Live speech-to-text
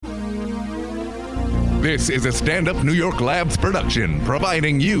This is a Stand Up New York Labs production,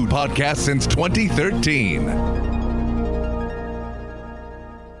 providing you podcasts since 2013.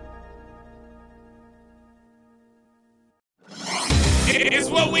 It's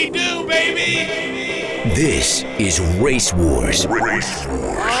what we do, baby! This is Race Wars. Race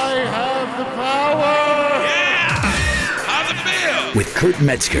Wars. I have the power! Yeah! How's it feel? With Kurt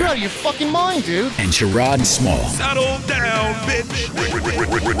Metzger. You're out of your fucking mind, dude. And Sherrod Small. Settle down, bitch.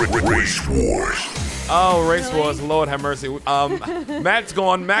 Race Wars. Oh, Race Wars, Lord have mercy. Matt's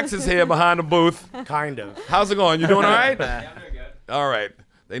gone. Max is here behind the booth. Kind of. How's it going? You doing all right? Yeah, I'm doing good. All right.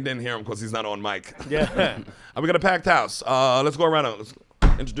 They didn't hear him because he's not on mic. Yeah. We got a packed house. Let's go around. Let's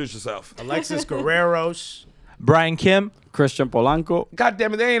introduce yourself. Alexis Guerreros. Brian Kim, Christian Polanco. God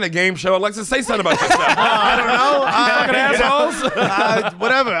damn it, they ain't a game show. Alexis, say something about yourself. I don't know. Fucking assholes.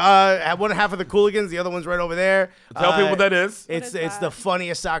 Whatever. One half of the Cooligans, the other one's right over there. Tell people what that is. It's the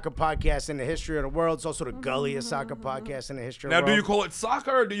funniest soccer podcast in the history of the world. It's also the gulliest soccer podcast in the history of the Now, world. do you call it soccer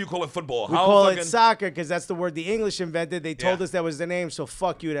or do you call it football? We call it soccer because that's the word the English invented. They told us that was the name, so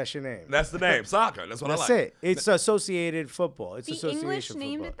fuck you, that's your name. That's the name, soccer. That's what That's I like. it. It's associated football. It's The association English football.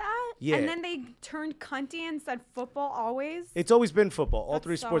 named it that? Yeah. And then they turned cunty and said football always? It's always been football. All That's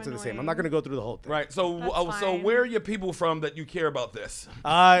three so sports are the same. I'm annoying. not going to go through the whole thing. Right. So, That's so fine. where are your people from that you care about this?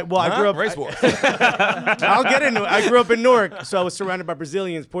 I grew up. Race Wars. I'll get into it. I grew up in Newark, so I was surrounded by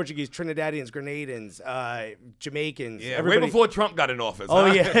Brazilians, Portuguese, Trinidadians, Grenadans, Jamaicans. Yeah, everybody. way before Trump got in office. Oh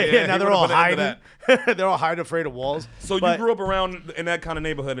huh? yeah. Now he they're all would've put an end to hiding. They're all hiding, afraid of walls. So But- you grew up around in that kind of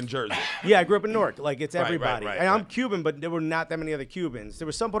neighborhood in Jersey. Yeah, I grew up in Newark. Like it's Right, everybody. right, And I'm right. Cuban, but there were not that many other Cubans. There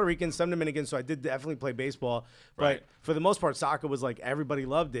were some Puerto Ricans, some Dominicans. So I did definitely play baseball. But Right. for the most part, soccer was like everybody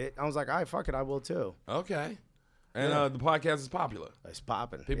loved it. I was like, all right, fuck it, I will too. Okay. And the podcast is popular. It's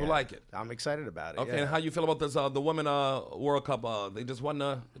popping. People like it. I'm excited about it. Okay, yeah. and how you feel about this? The Women World Cup. They just won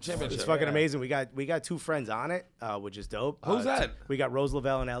the championship. It's fucking amazing. We got two friends on it, which is dope. Who's that? We got Rose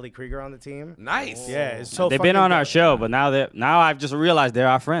Lavelle and Ali Krieger on the team. Nice. Yeah, it's so. They've been fucking on our dope. show, but now I've just realized they're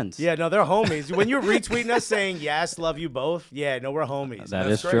our friends. Yeah, no, they're homies. When you're retweeting us saying yes, love you both. Yeah, no, we're homies. That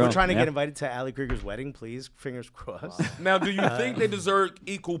That's is great. true. We're trying to Yeah. get invited to Ali Krieger's wedding, please. Fingers crossed. Now, do you think they deserve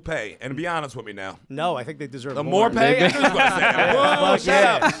equal pay? And be honest with me now. No, I think they deserve The more pay? I knew you was gonna say that. Whoa, Fuck shut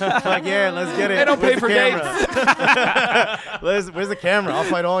yeah. up. Fuck yeah, let's get it. They don't pay for Where's the camera? I'll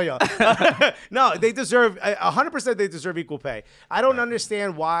fight all y'all. No, they deserve 100%. They deserve equal pay. I don't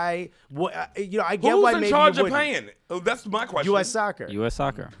understand why. I get Who's why in maybe charge you of wouldn't. paying? Oh, that's my question. U.S. Soccer. U.S.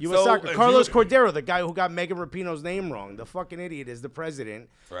 Soccer. U.S. So, Soccer. if Carlos you- Cordero, the guy who got Megan Rapinoe's name wrong, the fucking idiot, is the president,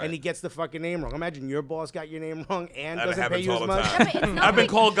 Right. and he gets the fucking name wrong. Imagine your boss got your name wrong and That doesn't pay happens you all as the much. time. Yeah, but it's not I've been like-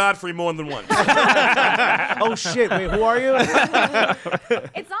 called Godfrey more than once. Oh shit! Wait, who are you?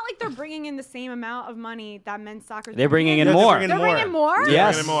 It's not like they're bringing in the same amount of money that men's soccer. They're bringing in Yeah, they're more. bringing They're bringing more?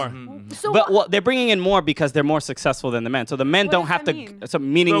 Yes. Anymore. So But well, they're bringing in more because they're more successful than the men. So the men What don't does have that to. mean? So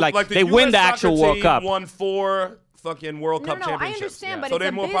meaning So, like the they win US the actual soccer World team Cup. Won 4 fucking World Cup no, I championships. understand, but so it's they're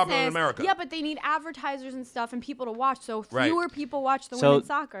a more business. popular in America. Yeah, but they need advertisers and stuff and people to watch, so Right. fewer people watch the So- women's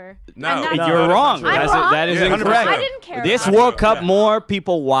soccer. No. And that's- No, You're that's wrong. not true. I'm That's wrong? that is Yeah, incorrect. 100%. I didn't care This about World it. Cup, Yeah. more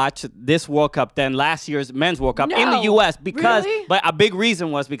people watch this World Cup than last year's men's World Cup in the No. U.S. because, Really? but a big reason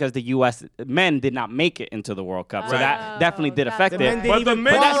was because the U.S. men did not make it into the World Cup, so Right. that definitely did that's affect The why. men it. didn't But the even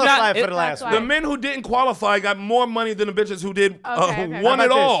men- But that's qualify not- for it- the last that's one. why. The men who didn't qualify got more money than the bitches who did Okay. won How it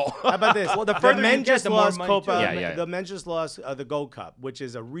about all. this? How about this? Well, the the further men you get, just the more lost money, Copa. too. Yeah, yeah. The men just lost the Gold Cup, which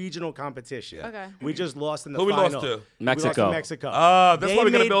is a regional competition. Okay. We just lost in the Who we final. lost to? We lost Mexico. to Mexico. That's They why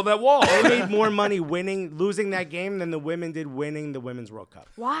we gotta made- build that wall. They made more money losing that game than the women did winning the Women's World Cup.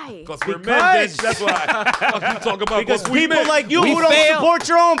 Why? Because we're men, Because- bitch. That's why. Fuck you talk about Because we people men. like you We who don't fail. support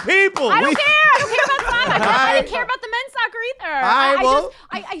your own people. I don't care. I don't care about soccer. I didn't I- care about the men's soccer either.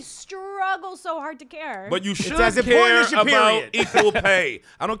 I- I struggle so hard to care. But you should as important care as your about period. equal pay.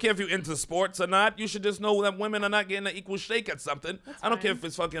 I don't care if you're into sports or not. You should just know that women are not getting an equal shake at something. I don't care if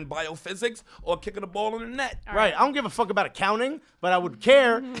it's fucking biophysics or kicking the ball in the net. Right. I don't give a fuck about accounting, but I would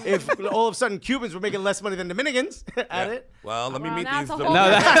care if all of a sudden Cubans were making less money than Dominicans at it. Well, let me Well, meet now these. it's a the- whole No,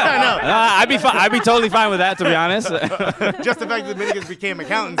 I'd be fine. I'd be totally fine with that, to be honest. Just the fact that Dominicans became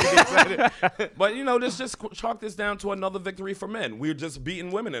accountants. You get excited. But you know, let's just chalk this down to another victory for men. We're just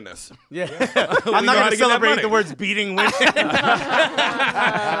beating women in this. Yeah. We I'm know not how going to to get that celebrate money. the words beating women.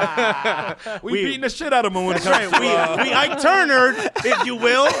 We beating the shit out of them when it That's comes right. to, We Ike Turner, if you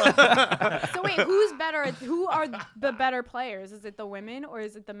will. so wait, who's better? Who are the better players? Is it the women or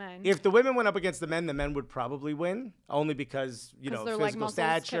is it the men? If the women went up against the men would probably win, only because they're, like, physical muscles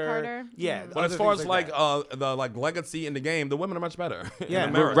kick stature. harder? Yeah, But as other far things as that. the legacy in the game, the women are much better. Yeah. in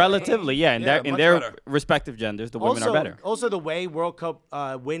America. Relatively, yeah. In Yeah, their, in much their better. respective genders, the women are better. Also, the way World Cup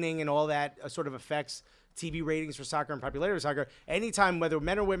winning and all that sort of affects TV ratings for soccer and popularity of soccer. Anytime, whether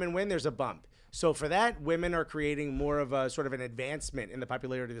men or women win, there's a bump. So for that, women are creating more of a sort of an advancement in the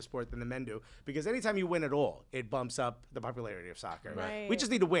popularity of the sport than the men do. Because anytime you win at all, it bumps up the popularity of soccer. Right. We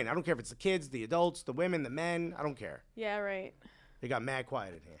just need to win. I don't care if it's the kids, the adults, the women, the men. I don't care. Yeah, right. They got mad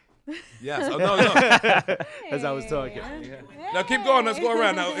quiet in here Yes. Oh, no. as I was talking. Now keep going. Let's go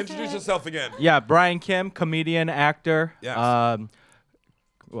around. Now introduce yourself again. Yeah, Brian Kim, comedian, actor. Yes.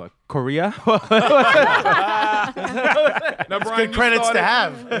 Korea. Now, Brian, good credits to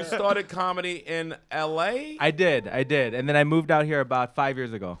have. You started comedy in L.A. I did, and then I moved out here about 5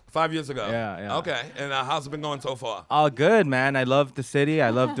 years ago. 5 years ago. Yeah. Okay. And how's it been going so far? All good, man. I love the city. I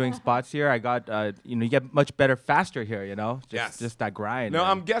love doing spots here. I got, you get much better faster here. Yes. Just that grind. Now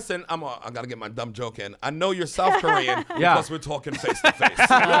man. I'm guessing I gotta get my dumb joke in. I know you're South Korean Yeah. because we're talking face to face.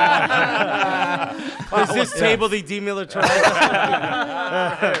 Is this table the demilitarized?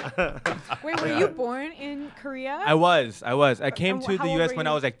 Wait, were you born in Korea? I was. I came And to how the old U.S. were when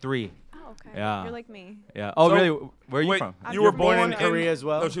you? I was like 3. Oh, okay. Yeah. You're like me. Yeah. Oh, So- really? Where are you Wait, from? you were born in Korea as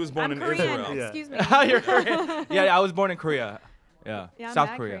well? No, she was born I'm in Korean. Israel. Excuse me. You're Korean. Yeah, I was born in Korea. Yeah. Yeah, I'm South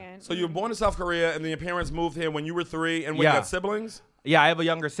mad Korea. Korean. So you were born in South Korea, and then your parents moved here when you were 3, and when you Yeah. got siblings? Yeah, I have a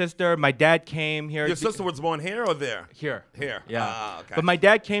younger sister. My dad came here. Your sister was born here or there? Here. Here. Yeah. Ah, okay. But my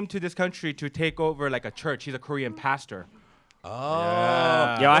dad came to this country to take over like a church. He's a Korean pastor. Oh.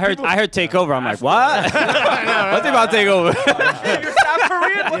 Yo, I heard take over. I'm like, what? What's about take over? You're South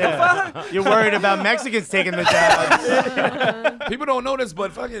Korean? What the fuck? You're worried about Mexicans taking the job. People don't know this,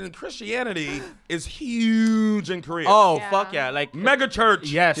 but fucking Christianity is huge in Korea. Oh, Yeah. fuck yeah. Like, Mega church.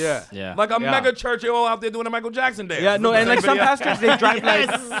 yes. Yeah. Like a Yeah. mega church, you're all out there doing a Michael Jackson dance. Yeah, no, and like some pastors, they drive like...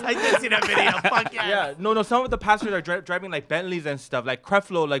 I did see that video. Fuck yeah. Yeah, no, some of the pastors are driving like Bentleys and stuff, like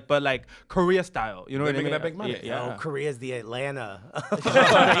Creflo, but like Korea style. You know They're what I mean? making that big money. Yeah. Oh, Korea's the Atlanta.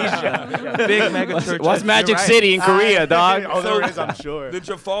 Big mega church. What's Magic City in Korea, dog? Oh, there it is, I'm sure. Did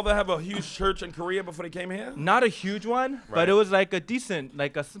your father have a huge church in Korea before they came here? Not a huge one, Right. but it was like a decent,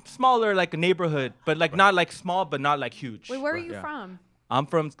 like a smaller, like a neighborhood, but like not like small, but not like huge. Wait, where are you Yeah. from? I'm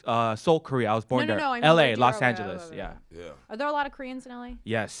from Seoul, Korea. I was born No, there. I mean, LA, like, Los you're- Angeles. okay. Yeah. Yeah. Are there a lot of Koreans in LA?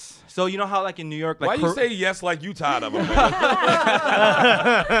 Yes. So you know how like in New York, like Why you say yes like you tired of them?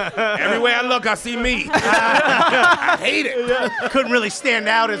 Everywhere I look, I see me. I hate it. Couldn't really stand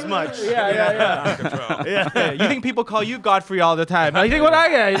out as much. Out of control. Yeah, you think people call you Godfrey all the time? Now you think what I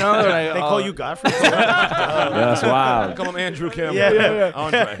get? You know, like, They call you Godfrey? That's wild. Call him Andrew Campbell. Yeah.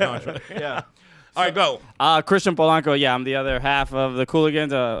 Andre. Yeah. All right, go. Christian Polanco. Yeah, I'm the other half of the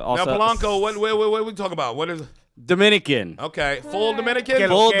Cooligans. Also Now, Polanco, what we talk about? What is? Dominican. Okay, full Dominican. Get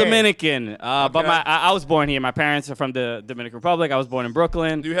Full Okay. Dominican. But Okay. I was born here. My parents are from the Dominican Republic. I was born in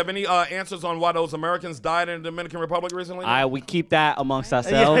Brooklyn. Do you have any answers on why those Americans died in the Dominican Republic recently? We keep that amongst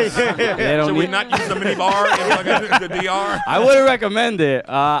ourselves. They don't Should we need- not use the mini bar in fucking the DR? I wouldn't recommend it.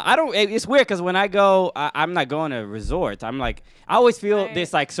 I don't. It's weird because when I go, I'm not going to resorts. I'm like, I always feel Right.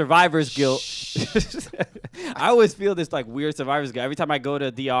 this like survivor's guilt. I always feel this like weird survivor's guilt every time I go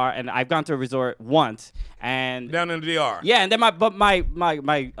to DR, and I've gone to a resort once, and Down in the DR. yeah, and then my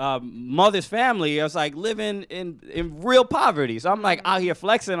mother's family was like living in real poverty, so I'm like out here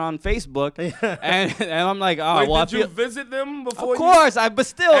flexing on Facebook, and I'm like, oh Wait, well, did you visit them before? of course, but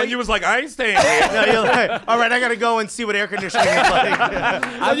still, And you was like, I ain't staying here. No, you're like, all right, I got to go and see what air conditioning is like.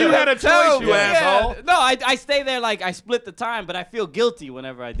 So you had a choice, you asshole. No, I stay there like I split the time, but I feel guilty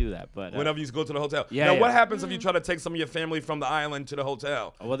whenever I do that. But Whenever you go to the hotel. Yeah, Now, yeah. what happens if you try to take some of your family from the island to the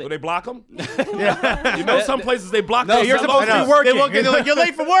hotel? well, Do they block them? You know, some places they block. No, those you're fellows. supposed to be They walk in, they're like, you're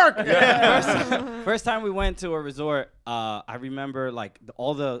late for work. First time we went to a resort, I remember like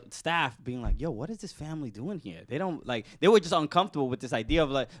all the staff being like, "Yo, what is this family doing here?" They don't like. They were just uncomfortable with this idea of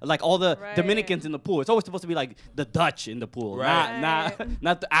like all the Right. Dominicans in the pool. It's always supposed to be like the Dutch in the pool, Right.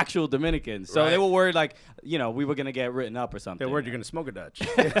 not the actual Dominicans. So they Right. were worried like we were gonna get written up or something. They're worried you're going to smoke a Dutch.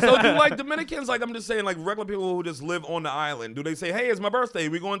 So do like Dominicans, like I'm just saying, like regular people who just live on the island, do they say, hey, it's my birthday,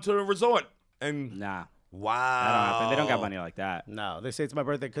 we going to a resort? And Nah, wow. that don't happen. They don't got money like that. No, they say it's my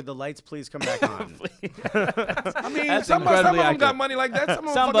birthday. Could the lights please come back on? I mean, That's some of incredibly them got accurate. money like that. Some of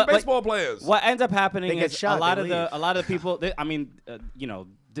them Some, fucking but, like, baseball players. What ends up happening They get is shot, a lot they of the people.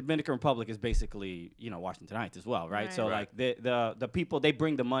 Dominican Republic is basically, Washington Heights as well, right? Right. So Right. like the people, they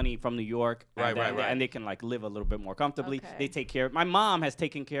bring the money from New York, Right, right. and they can like live a little bit more comfortably. Okay. They take care. My mom has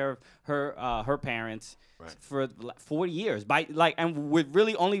taken care of her parents. Right. For 40 years, and we're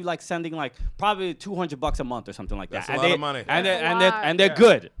really only like sending like probably $200 a month or something like That's that. a And lot they- of money. and That's they're a lot. and they're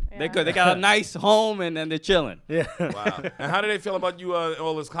good. Yeah. They're good. They got a nice home and they're chilling. Yeah. Wow. And how do they feel about you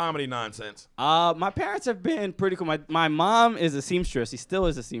all this comedy nonsense? My parents have been pretty cool. My mom is a seamstress. She still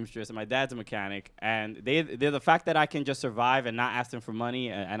is a seamstress, and my dad's a mechanic. And they're the fact that I can just survive and not ask them for money,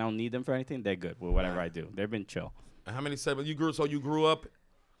 and I don't need them for anything. They're good with whatever I do. They've been chill. And how many siblings you grew? So you grew up.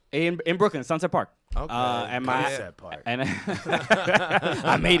 In Brooklyn, Sunset Park. Okay. And my Sunset Park. and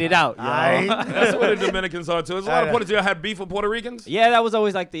I made it out. Yo. That's what the Dominicans are too. There's a lot of Puerto Ricans. You had beef with Puerto Ricans. Yeah, that was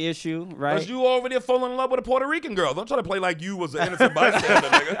always like the issue, right? Cause you already falling in love with a Puerto Rican girl. Don't try to play like you was an innocent bystander,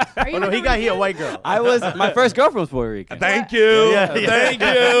 nigga. Are you Oh, no, he Puerto got here a Rican? white girl. My first girlfriend was Puerto Rican. Thank you. Yeah, yeah. Thank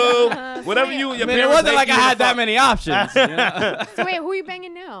you. Whatever you. Your I mean, it parents wasn't hate like I you to had that fuck. many options. You know? So wait, who are you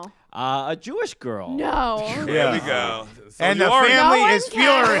banging now? A Jewish girl. No. There we go. So And you the are- family No one is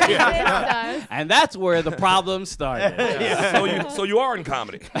can. furious. This does. And that's where the problem started. So you are in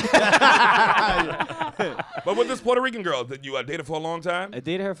comedy. But with this Puerto Rican girl that you dated for a long time, I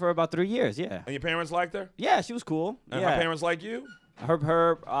dated her for about 3 years, yeah. and your parents liked her, Yeah, she was cool. and yeah. her parents like you.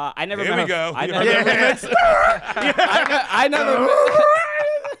 I never Here met we her. go. I You never, heard that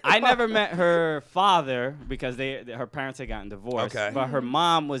I never met her father because her parents had gotten divorced. Okay. But her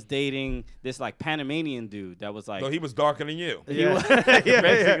mom was dating this like Panamanian dude that was like So he was darker than you. basically.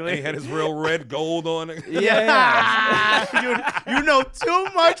 And he had his real red gold on it. You know too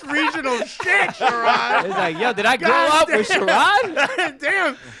much regional shit, Sherrod. It's like, yo, did I grow up with Sherrod?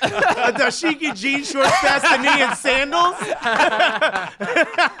 Damn. A dashiki jean shorts past the knee and sandals?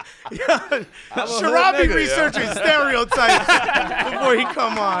 Sherrod be nigga, researching stereotypes before he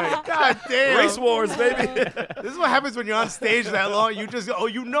come on. God damn. Race wars, baby. This is what happens when you're on stage that long. You just,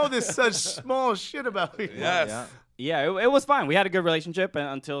 you know this such small shit about me. Yes. Yeah, it was fine. We had a good relationship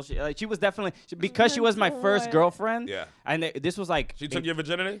until she was definitely because she was my first girlfriend. Yeah. And this was like She took your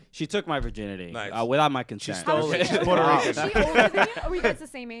virginity? She took my virginity. Nice. Without my consent. stole it. She's Puerto Rican. Is she older than you? Are you guys the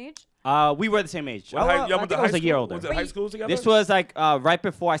same age? We were the same age. What I y'all went think to I high was a year school? older. Was it high school together? This was like right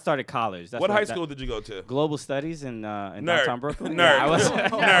before I started college. That's What when high school did you go to? Global Studies in Nerd. downtown Brooklyn. Nerd. Yeah, I was.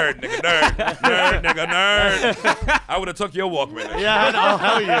 Nerd, nigga, nerd. Nerd, nigga, nerd. I would have took your Walkman. Nigga. Yeah, oh,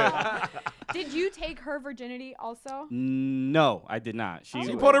 hell yeah. Did you take her virginity also? No, I did not.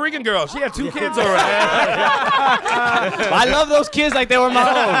 She Puerto Rican girl. She had 2 kids already. I love those kids like they were my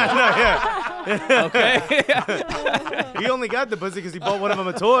own. Okay. He only got the pussy because he bought one of them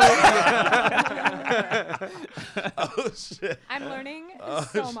a toy. Oh, shit. I'm learning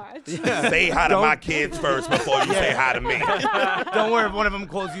so much. Say hi to my kids first before you say hi to me. Don't worry if one of them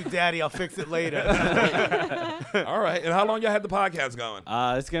calls you daddy. I'll fix it later. All right. And how long y'all had the podcast going?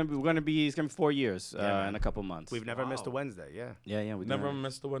 It's gonna be 4 years in a couple months. We've never missed a Wednesday, yeah. yeah. We Never did.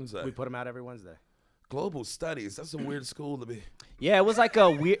 missed the Wednesday. We put them out every Wednesday. Global Studies. That's a weird school to be. Yeah, it was like a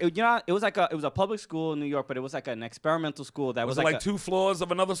weird. It was a public school in New York, but it was like an experimental school that Was was it like a, 2 floors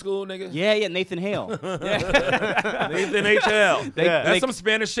of another school, nigga? Yeah, Nathan Hale. Nathan HL. That's some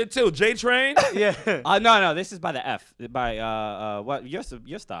Spanish shit too. J Train. Yeah. No, this is by the F. By what? Your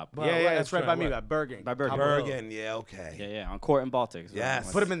stop. Yeah, it's right by me, What? by Bergen. By Bergen. Bergen. Yeah, okay. Yeah, on Court and Baltics.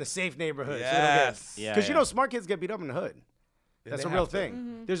 Yes. Put them in the safe neighborhood. Yes. Yeah. Because you know, smart kids get beat up in the hood. That's they a real have to.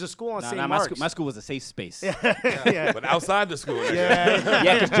 thing. There's a school on No, St. my Mark's. school was a safe space. Yeah. But outside the school, nigga. Yeah.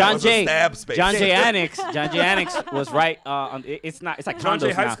 Yeah, because John was a Jay, stab space. John Jay Annex was right on. It's like John Jay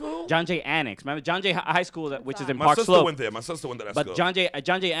condos High now. School? John Jay Annex. Remember John Jay High School, which is in My Park sister Slope. went there. My sister went to that But school. John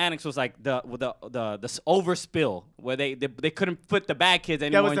Jay Annex was like the overspill where they couldn't put the bad kids That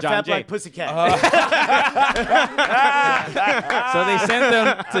anymore was in the John Fat Jay. Black Pussycat. So they sent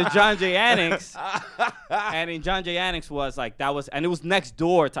them to John Jay Annex, and in John Jay Annex was like and it was next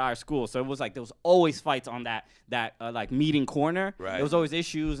door to our school, so it was like there was always fights on that like meeting corner. Right. There was always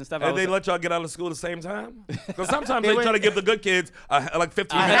issues and stuff. And I was they like- let y'all get out of school at the same time? Because sometimes they try to give the good kids like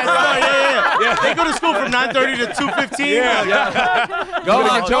 15 minutes. Yeah. They go to school from 9:30 to 2:15. Go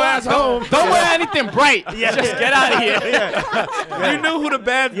on, get your ass home. Don't wear anything bright. Just get out of here. You knew who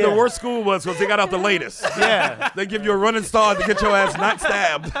the worst school was because they got out the latest. Yeah. They give you a running start to get your ass not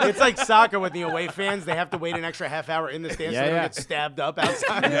stabbed. It's like soccer with the away fans. They have to wait an extra half hour in the stands so they don't Yeah. get stabbed up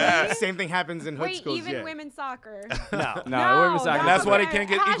outside. Yeah. Same thing happens in hood Wait, schools. even yeah. women's soccer. No. No, women's soccer. And that's why they can't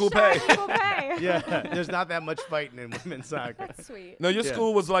get equal pay. Hashtag equal pay. Yeah. There's not that much fighting in women's soccer. Sweet. No, your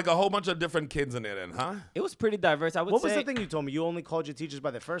school was like a whole bunch of different kids in it, then, huh? It was pretty diverse. I would What say. was the thing you told me? You only called your teachers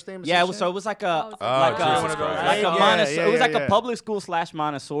by their first name? Or Yeah, some it was, so shit? it was like Oh, like Jesus Christ. like like a Yeah, Montessori. yeah, It was yeah, like yeah. a public school /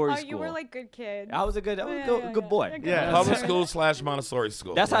 Montessori Oh, school. you were like good kid. I was a good, Yeah, good boy. okay. Yeah. Public school / Montessori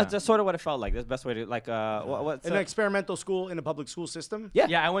school. That's how. That's sort of what it felt like. That's the best way to like. What's An experimental school in a public school system. Yeah.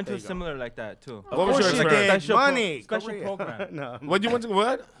 Yeah, I went to a similar like that too. What was Of your course you experience? did. Money. Special Korea. program. No. What you went to?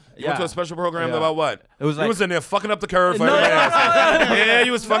 What? You went to Yeah. a special program Yeah. about what? It was you like- was in there fucking up the curve for No, everybody no, else. no, Yeah,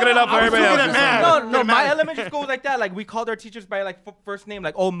 you was fucking it up for everybody looking else. at math. No, my elementary school was like that. Like we called our teachers by like first name,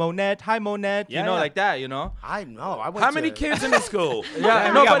 like Monette, hi Monette, Yeah, you know, yeah. like that, you know. I know. I went How to- many kids in the school? Yeah,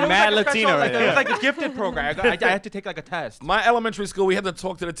 we no, got but it was mad like a Latino special, right like, there. it was like a gifted program. I had to take like a test. My elementary school, we had to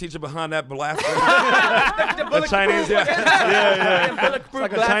talk to the teacher behind that blaster. The Chinese, yeah. It's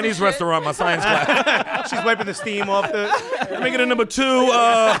like a Chinese restaurant, my science class. She's wiping the steam off the. Make it a number 2.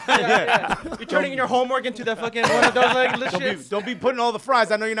 You're turning in your homework into the fucking one of those like shits. Don't be putting all the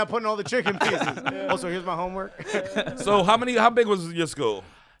fries. I know you're not putting all the chicken pieces. Also, here's my homework. So how big was your school?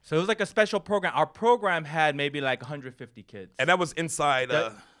 So it was like a special program. Our program had maybe like 150 kids. And that was inside.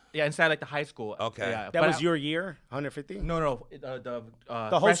 Yeah, inside like the high school. Okay. Yeah, That but was your year, 150. No, the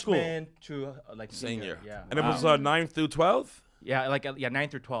whole school. freshman to like Senior. Yeah. And it was 9 through 12? Yeah, like 9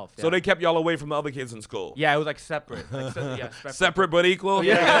 through 12. So they kept y'all away from the other kids in school? Yeah, it was like separate. Like, Separate but equal?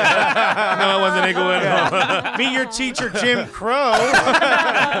 Yeah. No, it wasn't equal. Be your teacher, Jim Crow.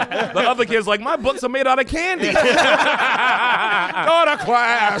 The other kids like, my books are made out of candy. Go to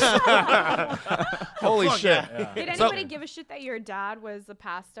class. Holy shit. Did anybody give a shit that your dad was a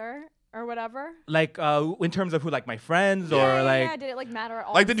pastor or whatever? Like in terms of who, like my friends or Yeah, like. did it like matter at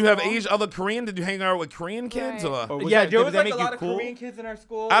all? Like, in did you have school? other Korean? Did you hang out with Korean kids? Right. Or? Yeah, there did was that like make a you lot of cool? Korean kids in our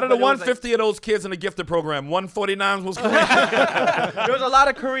school. Out of the but it was, 150 of those kids in the gifted program, 149 was Korean. there was a lot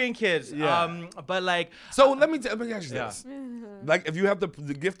of Korean kids. Yeah. But like. So let me ask you Yeah. this: like, if you have the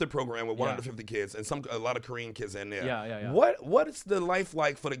gifted program with 150 kids and a lot of Korean kids in there, Yeah. what is the life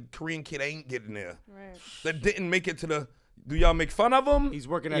like for the Korean kid that ain't getting there, Right. that didn't make it to the? Do y'all make fun of them? He's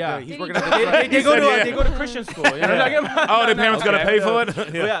working at Yeah. the. He's Did working he at go- the. They go to Christian school. You know what I'm talking about? Oh, their parents gotta pay for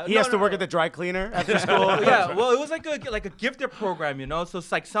it. Yeah, He has to work at the dry cleaner after school. Yeah, well, it was like a gifted program, you know. So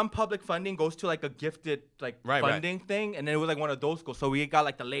it's like some public funding goes to like a gifted like Right. funding thing, and then it was like one of those schools. So we got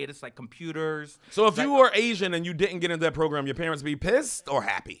like the latest like computers. So if you were Asian and you didn't get into that program, your parents be pissed or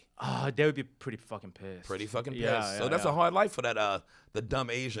happy? They would be pretty fucking pissed. Pretty fucking pissed. Yeah, So yeah, that's yeah. a hard life for that the dumb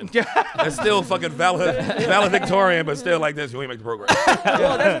Asian. They're still fucking valedictorian, but still like this. You ain't make the program.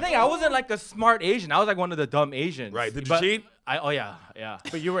 Well, that's the thing. I wasn't like a smart Asian. I was like one of the dumb Asians. Right. Did you But cheat? Oh yeah.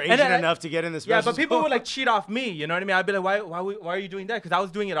 But you were And Asian then enough to get in this. Yeah, special but people school. would like cheat off me. You know what I mean? I'd be like, why are you doing that? Because I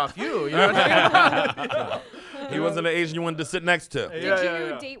was doing it off you. You know what I'm saying? He wasn't the Asian you wanted to sit next to. Did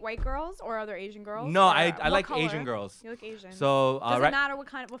you date white girls or other Asian girls? No, Or I what like color? Asian girls. You like Asian. So does it right. matter what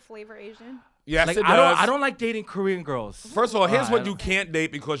flavor Asian? Yes, Like, it does. I don't like dating Korean girls. First of all, here's what I you can't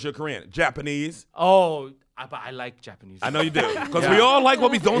date because you're Korean. Japanese. Oh, but I like Japanese. I know you do. Because we all like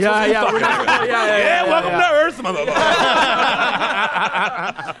what we don't Yeah, supposed to yeah, be we're fucking not- with. yeah, welcome to Earth, motherfucker.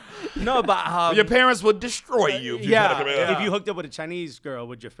 No, but Your parents would destroy you. If you Yeah, tried to come here. If you hooked up with a Chinese girl,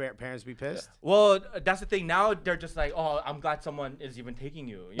 would your parents be pissed? well, that's the thing. Now they're just like, oh, I'm glad someone is even taking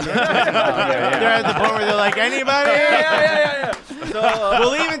you. You know? They're at the point where they're like, anybody? yeah. So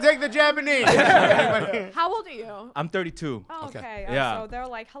We'll even take the Japanese. How old are you? I'm 32. Oh, okay. Yeah. So they're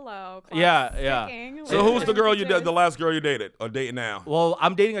like, hello. Yeah, clock's yeah. ticking. So who's the girl you did? did, the last girl you dated or dating now? Well,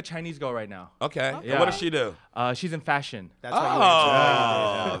 I'm dating a Chinese girl right now. Okay. And Yeah. what does she do? She's in fashion. That's why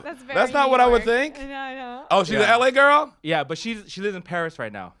Oh. That's very That's not New what I would York. think. I know. Oh, she's Yeah. an LA girl? Yeah, but she lives in Paris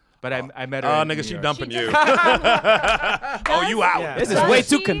right now. But I met her. Oh, in nigga, New she York. dumping She you. just- Oh, you out. Yeah. This is Does way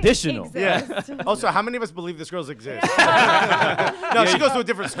too she conditional. exist? Also, how many of us believe this girl's exist? No, she goes to a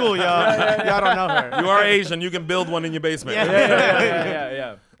different school, y'all. Y'all don't know her. You are Asian. You can build one in your basement.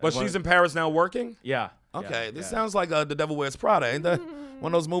 Yeah. But she's in Paris now working? Yeah. Okay, Yeah, this yeah. sounds like The Devil Wears Prada. Ain't that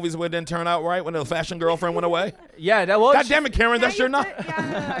one of those movies where it didn't turn out right when the fashion girlfriend went away? Yeah, that was. God damn it, Karen, that's you your have not. to-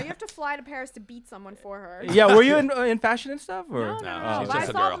 Yeah, no. You have to fly to Paris to beat someone for her. Yeah, were you in fashion and stuff? Or? No. she's But just I a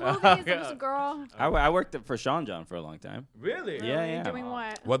saw girl. the movies. I'm just a girl. I worked for Sean John for a long time. Really? Yeah. Doing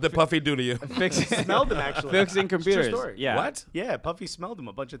what? What did Puffy do to you? Fixing, Smelled him, actually. fixing True computers. story. Yeah. What? Yeah, Puffy smelled him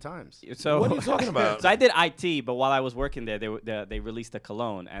a bunch of times. So What are you talking about? So I did IT, but while I was working there, they released a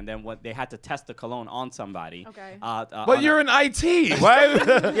cologne, and then what they had to test the cologne on somebody. Okay. But you're in IT. Why?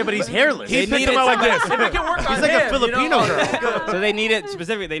 Yeah, but he's hairless. He They picked him needed out like this. He's like a Filipino girl. So they needed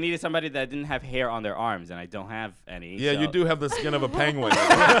they needed somebody that didn't have hair on their arms, and I don't have any. Yeah, so- you do have the skin of a penguin.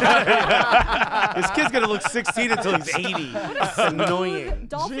 This kid's gonna look 16 until he's 80. It's annoying.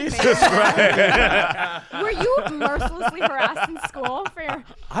 Dolphin Jesus man. Were you mercilessly harassed in school for your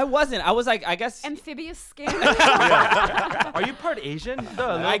I wasn't. I was like, I guess. amphibious skin? Are you part Asian?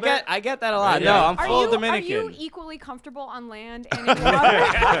 I get that a lot. Yeah. No, I'm Are full you Dominican. Are you equally comfortable on land and in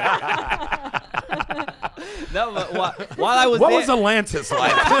water? No, but while I was What there, was Atlantis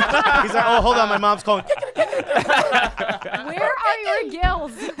like? He's like, oh, hold on, my mom's calling. Where are your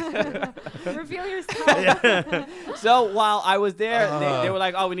gills? Reveal yourself. So while I was there, they were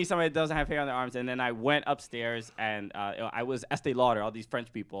like, "Oh, we need somebody that doesn't have hair on their arms." And then I went upstairs, and I was Estee Lauder, all these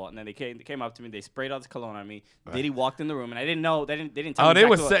French people, and then they came up to me, they sprayed all this cologne on me. Diddy walked in the room, and I didn't know they didn't tell me. Oh, they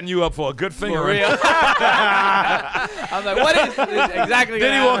were exactly setting you up for a good finger. for real. I was like, "What is exactly?"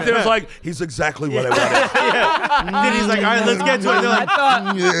 Then he gonna walked in and was happen? like, he's exactly what I wanted. Diddy's like, all right, let's get to it. They're like, I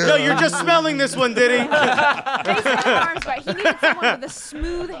thought. yo, you're just smelling this one, Diddy. Jason arms, but he needed someone with a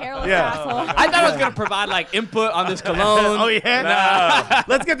smooth, hairless asshole. I thought I was gonna provide like input on this cologne. Oh, yeah?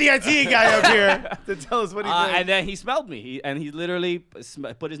 Let's get the IT guy up here to tell us what he thinks. And then he smelled me. He literally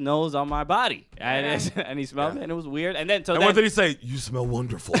put his nose on my body, and and he smelled me, and it was weird. And then And what did he say? You smell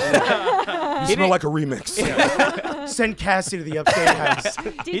wonderful. You smell like a remix. Send Cassie to the upstate house.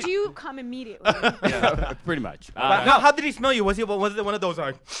 Did you come immediately? pretty much. How did he smell you? Was it one of those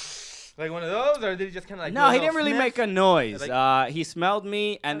like one of those, or did he just kind of like? No, he didn't really make a noise. He smelled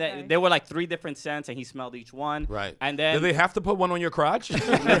me, and Okay. then there were like 3 different scents, and he smelled each one. Right. And then Did they have to put one on your crotch? yo,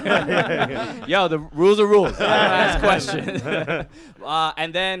 the rules are rules. Ask questions.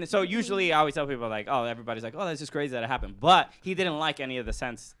 And then, so usually I always tell people like, oh, everybody's like, oh, that's just crazy that it happened. But he didn't like any of the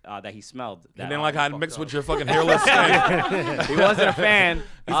scents that he smelled. You didn't like how it mixed with your fucking hairless thing. He wasn't a fan.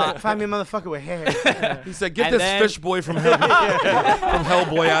 He's like, find me a motherfucker with hair. He said, get And this then- fish boy from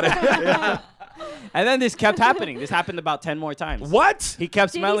Hellboy out of here. And then this kept happening. This happened about 10 more times. What? He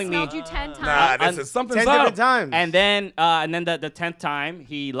kept Did he smelling me. smelled you 10 times? Nah, this is something's 10 up. different times. And then the 10th time,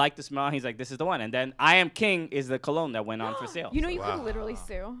 he liked the smell. He's like, this is the one. And then I Am King is the cologne that went on for sale. You know you could literally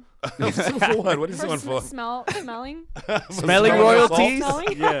sue. For what? What are you suing for? Smelling? Smelling Smelling royalties?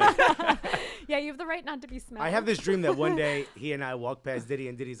 Smelling? Yeah. Yeah, you have the right not to be smelled. I have this dream that one day he and I walk past Diddy,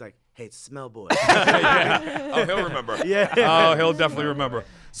 and Diddy's like, hey, it's Smell Boy. Oh, he'll remember. Yeah. Oh, he'll definitely remember.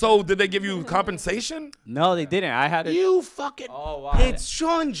 So, did they give you compensation? No, they didn't. I had to. You fucking Oh, wow. It's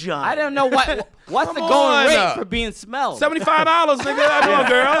Sean John. I don't know what's the Come going on. rate for being smelled. $75, nigga. How you doing,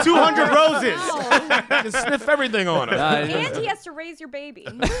 girl? 200 roses. You can sniff everything on her. And he has to raise your baby.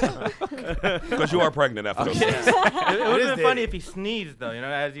 Because you are pregnant after those. It would is have been funny Diddy. if he sneezed though,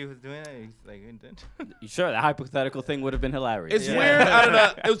 as he was doing it. He's like, Sure, the hypothetical thing would have been hilarious. It's weird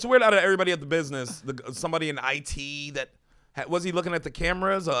it's weird out of everybody at the business. Somebody in IT that was he looking at the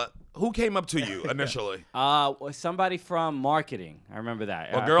cameras? Who came up to you initially? Somebody from marketing. I remember that.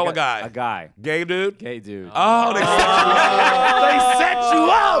 A I girl, a forgot- guy? A guy. Gay dude? Gay dude. Oh, they set you up. They set you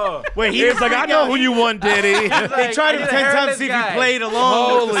up. Wait, He's like, I know who you want, Diddy. They tried him 10 times to see if he played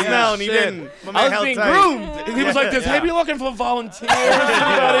along with the Holy smell, and he shit. didn't. My I man was held being tight. groomed. He was like this. Hey, be looking for volunteers.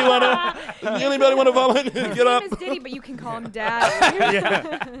 Anybody want to volunteer? His Get up. name is Diddy, but you can call him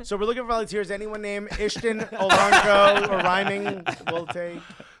Dad. So we're looking for volunteers. Anyone named Ishton, Olanko, or Rhyming will take.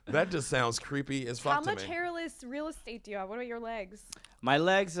 That just sounds creepy as fuck How to much me. hairless real estate do you have? What about your legs? My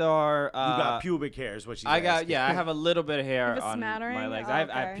legs are. You got pubic hair is what she's I got asking. I have a little bit of hair You have a on my smattering? legs. Oh, I have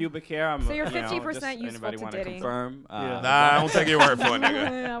okay. pubic hair. I'm, So you're you know, 50% just useful anybody to wanna Diddy. confirm? Nah, I don't take your word for it, nigga.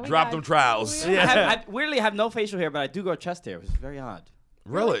 Yeah, we Drop got them you. trials. I weirdly have no facial hair, but I do grow chest hair, which is very odd.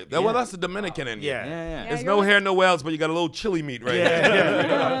 Really? Well, that's the Dominican in you. Yeah. Yeah. There's you're no like- hair, no wells, but you got a little chili meat right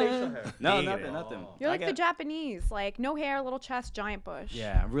there. No, nothing. You're like I the got- Japanese, like no hair, little chest, giant bush.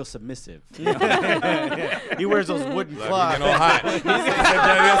 Yeah, I'm real submissive. He wears those wooden You cloths. know, hot. He said,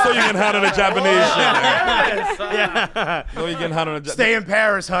 "Yeah, so you can hot on the Japanese shit. Yeah. So you getting hot on the Stay in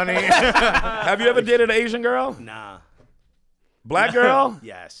Paris, honey. Have you ever dated an Asian girl? Nah. Black girl?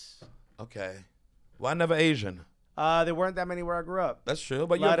 Yes. Okay. Why never Asian? There weren't that many where I grew up. That's true,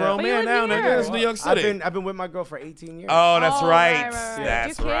 but you're a Lot of- grown But you man now, live here. nigga. It's New York City. I've been with my girl for 18 years. Oh, that's Oh, right. right, right, right.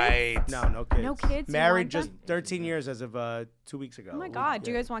 That's Do you have right. kids? No kids. No kids? You Married want just them? 13 years as of 2 weeks ago. Oh my God,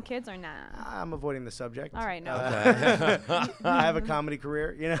 do you guys want kids or not? I'm avoiding the subject. All right, no. I have a comedy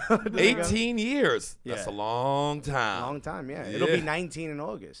career, 18 years. That's Yeah. a long time. Long time, yeah. It'll Yeah. be 19 in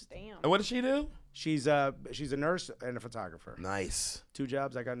August. Damn. And what does she do? She's a nurse and a photographer. Nice. 2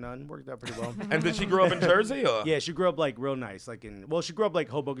 jobs, I got none. Worked out pretty well. And did she grow up in Jersey or? Yeah, she grew up like real nice, she grew up like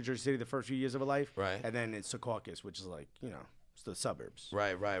Hoboken, Jersey City, the first few years of her life. Right. And then it's Secaucus, which is like, it's the suburbs.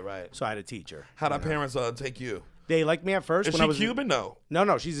 Right. So I had to teach her. How'd our parents take you? They liked me at first. Is when she I was Cuban? No.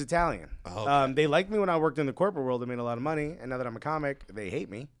 No, she's Italian. Oh, okay. They liked me when I worked in the corporate world. I made a lot of money, and now that I'm a comic, they hate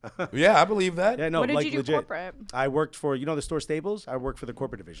me. Yeah, I believe that. Yeah, no, What did like you do legit. corporate? I worked for the store Staples. I worked for the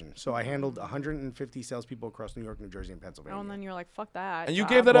corporate division, so I handled 150 salespeople across New York, New Jersey, and Pennsylvania. Oh, and then you're like, fuck that. And you job.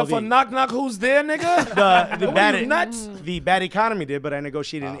 gave that up Well, for the- knock knock. Who's there, nigga? the What bad are you nuts? the bad economy did, but I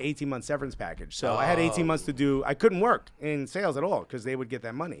negotiated an 18-month severance package. So I had 18 months to do. I couldn't work in sales at all because they would get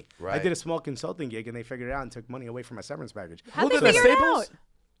that money. Right. I did a small consulting gig, and they figured it out and took money away from my severance package. How'd Who they did the figure it Staples? out?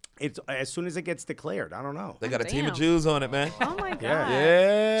 It's as soon as it gets declared. I don't know. They got a team of Damn. Jews on it, man. Oh my god.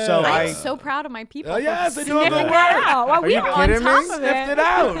 Yeah. So I'm so proud of my people. Oh, yes, for they do a good sniffing work. that out. Well, we you were on kidding top me? of Sniffed it. it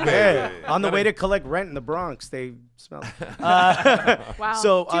out, Yeah. baby. On the way to collect rent in the Bronx, they smelled. Wow.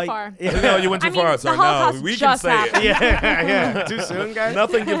 So too far. No, you went too I mean, far, the sir. Holocaust No, we can just say happened. it. yeah. Too soon, guys.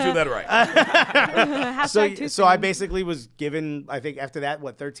 Nothing gives you that right. Hashtag too So I soon. basically was given, I think after that,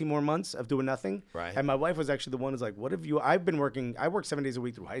 13 more months of doing nothing. Right. And my wife was actually the one who's like, what have you, I worked 7 days a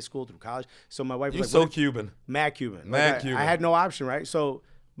week through high school, through college. So my wife was You like, so what if- Cuban. Mad Cuban. Mad Like, Cuban. I had no option, right? So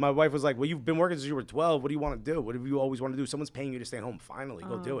my wife was like, well, you've been working since you were 12. What do you want to do? What do you always want to do? Someone's paying you to stay home. Finally,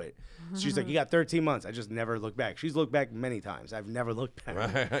 go do it. She's like, you got 13 months. I just never looked back. She's looked back many times. I've never looked back.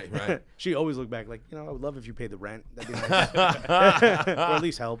 Right. She always looked back like, I would love if you paid the rent. That'd be nice. Or at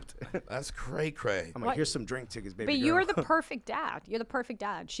least helped. That's cray. I'm like, here's some drink tickets, baby But girl. you're the perfect dad. You're the perfect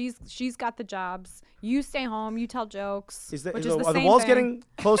dad. She's got the jobs. You stay home. You tell jokes. Are which the is the same walls thing. getting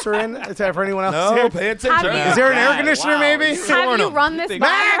closer in? Is that for anyone else No, here? pay attention. Have you- now. Is there an air conditioner maybe? Have you run this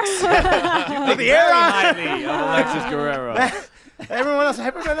Max! bar? Put the air on. Highly of Alexis Guerrero. Everyone else.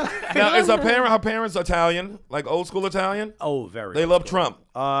 Now, is her parents Italian, like old school Italian? Oh, very. They love Trump.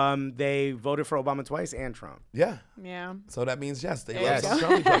 They voted for Obama twice and Trump. Yeah. Yeah. So that means yes, they Yes. love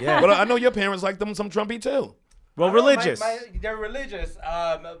some Trumpy Trump. Yeah. But I know your parents like them some Trumpy too. Well, religious. They're religious,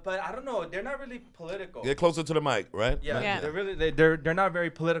 but I don't know. They're not really political. Get closer to the mic, right? Yeah. They're not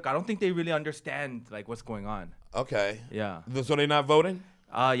very political. I don't think they really understand like what's going on. Okay. Yeah. So they're not voting?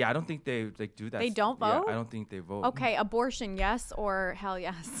 Yeah, I don't think they do that. They don't Yeah, vote? I don't think they vote. Okay, abortion, yes or hell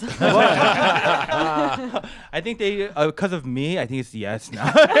yes? I think they, because of me, I think it's yes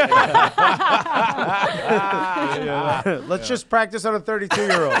now. Let's just practice on a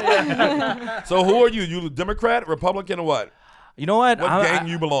 32-year-old. So who are you? You Democrat, Republican, or what? You know what? What gang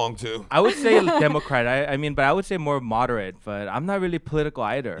you belong to? I would say Democrat. But I would say more moderate. But I'm not really political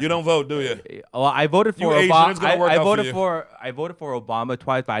either. You don't vote, do you? Well, I voted for Asian, Obama. it's gonna work out for you. I voted for Obama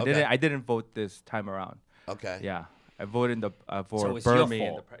twice, but Okay. I didn't vote this time around. Okay. Yeah, I voted for So it's your Bernie.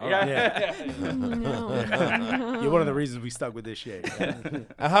 fault. You're one of the reasons we stuck with this shit. And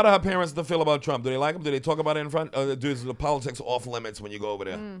how do her parents feel about Trump? Do they like him? Do they talk about it in front? Is the politics off limits when you go over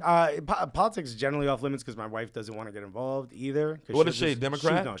there? Politics is generally off limits because my wife doesn't want to get involved either. What is she,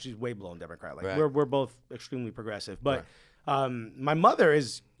 Democrat? No, she's way below Democrat. Like Right. we're both extremely progressive. But my mother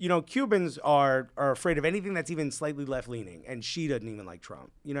is, Cubans are afraid of anything that's even slightly left leaning, and she doesn't even like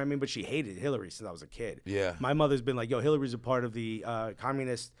Trump. You know what I mean? But she hated Hillary since I was a kid. Yeah. My mother's been like, yo, Hillary's a part of the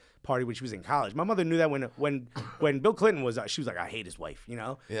Communist Party when she was in college. My mother knew that when Bill Clinton was, she was like, I hate his wife.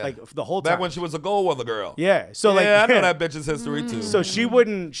 Yeah. Like the whole time. Back when she was a Goldwater girl. Yeah. So Yeah, like, I know that bitch's history too. So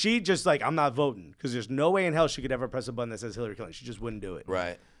she just like, I'm not voting because there's no way in hell she could ever press a button that says Hillary Clinton. She just wouldn't do it.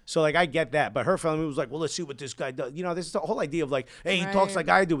 Right. So like I get that, but her family was like, well, let's see what this guy does. This is the whole idea of like, hey, he talks like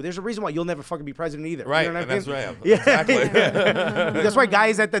I do, but there's a reason why you'll never fucking be president either. Right, You know what and I that's mean? right. Yeah. Exactly. That's why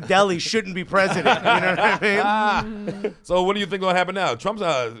guys at the deli shouldn't be president. You know what I mean? So what do you think will happen now?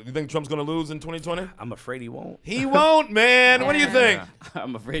 You think Trump's gonna lose in 2020? I'm afraid he won't. He won't, man. What do you think?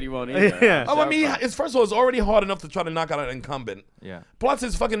 I'm afraid he won't either. Yeah. Oh, I mean, first of all, it's already hard enough to try to knock out an incumbent. Yeah. Plus,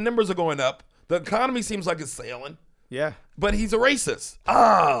 his fucking numbers are going up. The economy seems like it's sailing. Yeah. But he's a racist.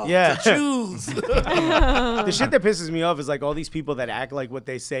 Yeah. To choose. The shit that pisses me off is like all these people that act like what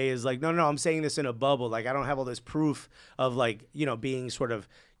they say is like, no, I'm saying this in a bubble. Like I don't have all this proof of like, being sort of,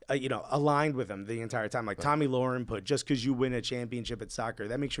 aligned with them the entire time. Like Tommy Lauren put, just because you win a championship at soccer,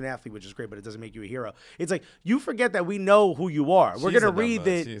 that makes you an athlete, which is great, but it doesn't make you a hero. It's like, you forget that we know who you are. We're She's going to a read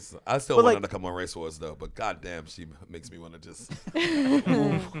number. the... I still but want like- her to come on Race Wars, though. But goddamn, she makes me want to just...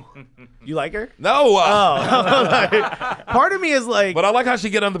 You like her? No! Part of me is like... But I like how she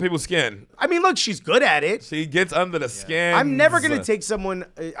get under people's skin. I mean, look, she's good at it. She gets under the skin. I'm never going to take someone...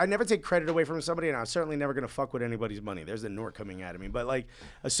 I never take credit away from somebody, and I'm certainly never going to fuck with anybody's money. There's the Nork coming at me. But like,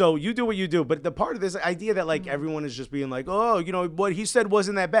 so you do what you do. But the part of this idea that like everyone is just being like, oh, what he said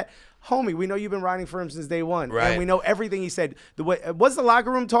wasn't that bad. Homie, we know you've been riding for him since day one. Right. And we know everything he said. Once the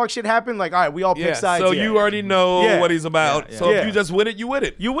locker room talk shit happened, like, all right, we all pick Yeah, sides so here. you already know Yeah. what he's about. Yeah, So yeah. if you just win it, you win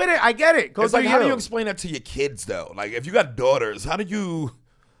it. You win it. I get it. Go It's like, do how do you explain that to your kids, though? Like, if you got daughters, how do you...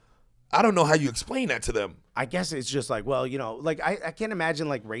 I don't know how you explain that to them. I guess it's just like, well, like I can't imagine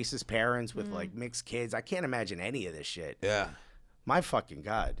like racist parents with like mixed kids. I can't imagine any of this shit. Yeah. My fucking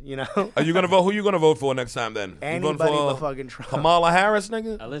God, Are you gonna vote? Who you gonna vote for next time then? Anybody but fucking Trump. Kamala Harris,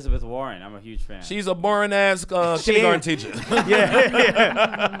 nigga? Elizabeth Warren. I'm a huge fan. She's a boring ass kindergarten teacher.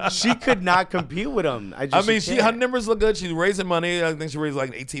 yeah. She could not compete with him. I mean, her numbers look good. She's raising money. I think she raised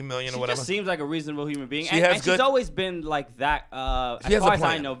like 18 million or whatever. She just seems like a reasonable human being. She has and good- she's always been like that. She as has a far as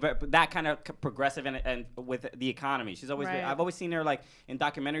I plan. know, that kind of progressive and with the economy. She's always been, I've always seen her like in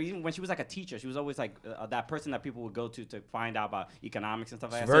documentaries. Even when she was like a teacher, she was always like that person that people would go to find out about economics and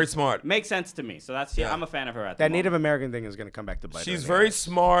stuff. Very smart. Makes sense to me. So I'm a fan of her. At the That moment. Native American thing is going to come back to bite her. She's in the very ass.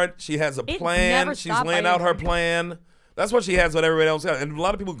 smart. She has a It plan. never She's stopped laying biting out her her. plan. That's what she has with everybody else. And a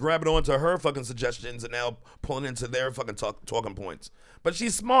lot of people grabbing onto her fucking suggestions and now pulling into their fucking talking points. But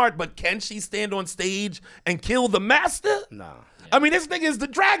she's smart, but can she stand on stage and kill the master? No. I mean, this nigga is the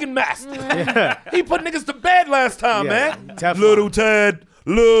Dragon Master. He put niggas to bed last time, Yeah. man. Teflon.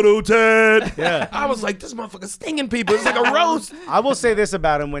 Little Ted. Yeah. I was like, this motherfucker's stinging people. It's like a roast. I will say this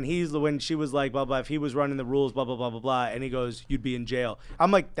about him when she was like blah blah, if he was running the rules blah blah blah blah blah, and he goes, you'd be in jail. I'm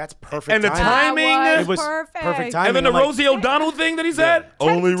like, that's perfect. And the timing. It was perfect. perfect timing. And then the I'm like, Rosie O'Donnell thing that he said.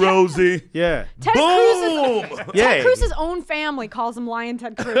 Only Rosie. Yeah. Ted Boom. Ted Cruz's own family calls him Lion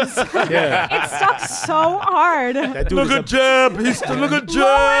Ted Cruz. Yeah. It stuck so hard. That dude Look is at Jeb. Look at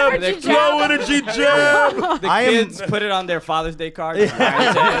Jeb. energy Low Jeb. energy Jeb. The I am- kids put it on their Father's Day card.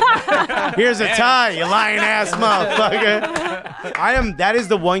 Here's a tie, you lying ass motherfucker. That is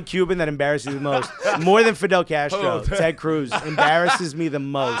the one Cuban that embarrasses me the most. More than Fidel Castro. Ted Cruz embarrasses me the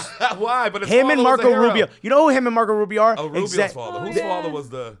most. Why? But his Him father and was Marco a hero. Rubio. You know who him and Marco Rubio are? Oh, Rubio's father. Whose father was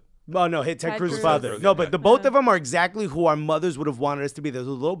the? Oh, no, Ted Cruz's Cruz. father. No, but the both of them are exactly who our mothers would have wanted us to be. Those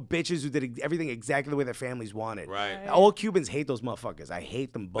little bitches who did everything exactly the way their families wanted. Right. All Cubans hate those motherfuckers. I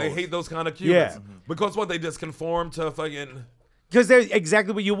hate them both. They hate those kind of Cubans. Yeah. Because what? They just conform to fucking. Because they're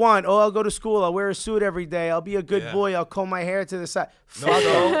exactly what you want. Oh, I'll go to school. I'll wear a suit every day. I'll be a good Yeah. boy. I'll comb my hair to the side. No Fuck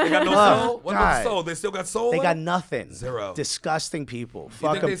soul. them. They got no Oh, soul. What God. about soul? They still got soul. They in got them? nothing. Zero. Disgusting people.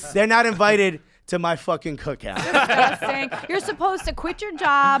 Fuck think them. they They're not invited to my fucking cookout. Disgusting. You're supposed to quit your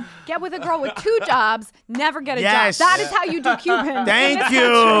job, get with a girl with 2 jobs, never get a Yes. job. That is how you do Cuban. Thank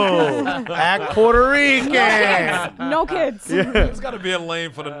you. Act Puerto Rican. No kids. There's got to be a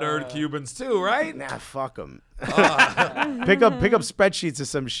lane for the nerd Cubans too, right? Nah, fuck them. Pick up spreadsheets or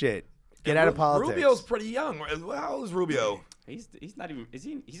some shit. Get out of politics. Rubio's pretty young. How old is Rubio? He's not even.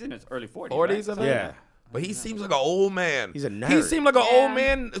 He's in his early 40s. 40s, I right? think. Yeah. But he seems like an old man. He's a nerd. He seemed like an Yeah. old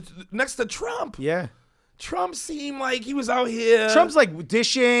man next to Trump. Yeah. Trump seemed like he was out here. Trump's like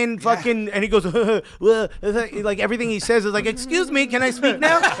dishing, fucking, and he goes, like everything he says is like, excuse me, can I speak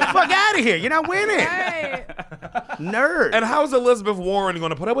now? Fuck out of here. You're not winning. Right. Nerd. And how's Elizabeth Warren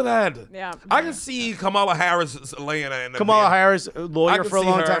going to put up with that? Yeah. I can see Kamala Harris laying in the Kamala bed. Harris, I lawyer can for a see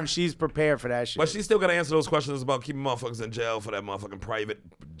long her. time. She's prepared for that shit. But she's still got to answer those questions about keeping motherfuckers in jail for that motherfucking private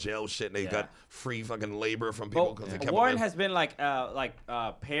jail shit. And they got free fucking labor from people because they kept Warren them in. has been like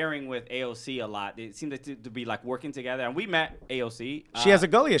pairing with AOC a lot. It seemed to be like working together, and we met AOC. She has a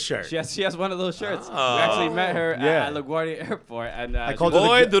Gullia shirt. She has one of those shirts. Oh. We actually met her Yeah. at LaGuardia Airport, and I called her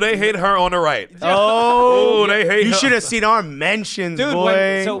Boy, do they hate her on the right. Oh, Oh, they hate you her. should have seen our mentions, dude,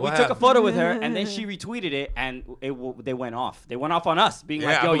 boy. so we What took a happened? photo with her, and then she retweeted it, and they went off. They went off on us, being Yeah,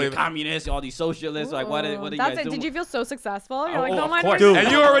 like, I "Yo, believe you're it. communists, all these socialists. Like, what are you That's guys it. doing?" Did you feel so successful? You're Oh, like, of oh my course. God. Dude.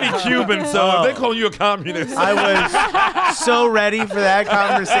 And you're already Cuban, so if they call you a communist. I was so ready for that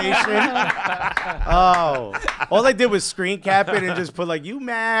conversation. Oh, all I did was screen cap it and just put like, you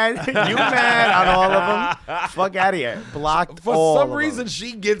mad on all of them. Fuck out of here. Blocked For all some of reason, them.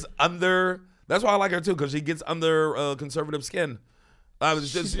 she gets under. That's why I like her too, because she gets under conservative skin.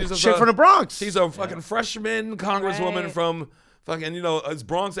 She's just Shit from the Bronx. She's a fucking freshman congresswoman Right. from fucking, it's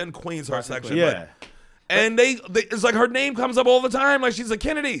Bronx and Queens, her section. Yeah. But, and they it's like her name comes up all the time, like she's a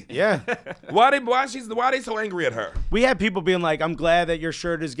Kennedy. Yeah. Why are they so angry at her? We had people being like, I'm glad that your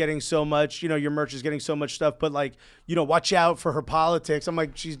shirt is getting so much, your merch is getting so much stuff, but like, watch out for her politics. I'm like,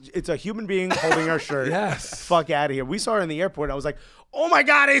 it's a human being holding our shirt. Yes. Fuck out of here. We saw her in the airport. I was like, oh my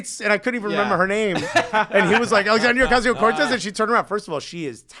God, and I couldn't even remember her name. And he was like, Alexandria Ocasio-Cortez, and she turned around. First of all, she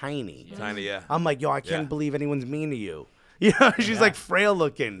is tiny. Tiny, yeah. I'm like, yo, I can't Yeah. believe anyone's mean to you. She's like frail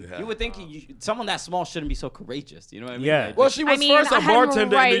looking. You would think someone that small shouldn't be so courageous. You know what I mean? Yeah. Like, Well, she was first a I'm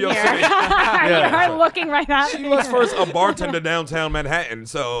bartender right in New York here. City. You're looking right at She me. was first a bartender downtown Manhattan,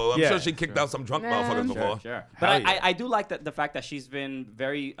 so I'm Yeah. sure she kicked out some drunk motherfuckers before. Sure. Hell But yeah. I do like the fact that she's been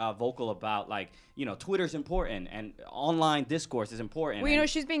very vocal about, like, Twitter's important and online discourse is important. Well, and-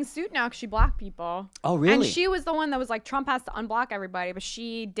 she's being sued now because she blocked people. Oh, really? And she was the one that was like, Trump has to unblock everybody, but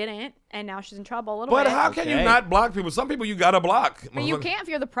she didn't. and now she's in trouble a little But bit. how can you Okay. not block people? Some people you gotta block. But you can't if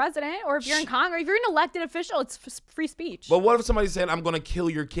you're the president or if you're in Congress. If you're an elected official, it's free speech. But what if somebody's saying, I'm gonna kill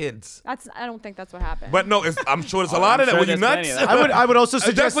your kids? I don't think that's what happened. But no, I'm sure there's a lot I'm of that. sure Were you there's plenty nuts? of that. I would also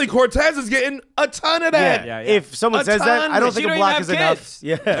suggest Definitely Cortez is getting a ton of that. Yeah. if someone A says that, ton. I don't She think don't a block even is have enough. kids.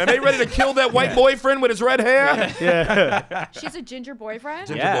 Yeah. And they ready to kill that white boyfriend with his red hair? She's a ginger boyfriend.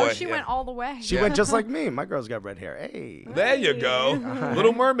 Ginger Yeah. boy. She went all the way. She went just like me. My girl's got red hair. Hey. There you go.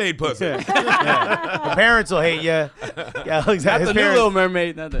 Little mermaid pussy. The parents will hate you. Yeah, exactly. Not His the new parents- Little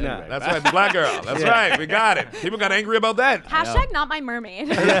Mermaid. Not the, No. anyway. That's right, the black girl. That's right. We got it. People got angry about that. Hashtag not my mermaid.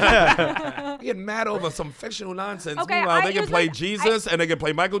 Getting mad over some fictional nonsense. Okay, Meanwhile, they can here's play what- Jesus and they can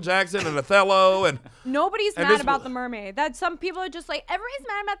play Michael Jackson and Othello and Nobody's And mad this- about the mermaid. That some people are just like everybody's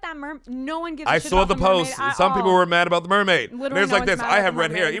mad about that mermaid. No one gives a I shit saw about the mermaid post. at Some people all. were mad about the mermaid. Literally There's no like one's this. mad I about have the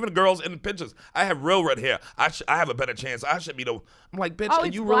red hair. mermaid. Even the girls in the pictures. I have real red hair. I have a better chance. I should be the. I'm like, bitch, Oh, are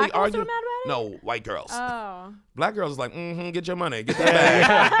it's you really black girls who arguing? are mad about it? No, white girls. Oh. Black girls is like, get your money. Get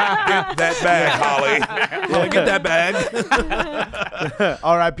that bag. Get that bag, Holly. Holly, get that bag.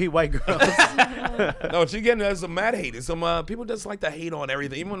 R.I.P. white girls. No, she getting there's some mad hate. Some people just like to hate on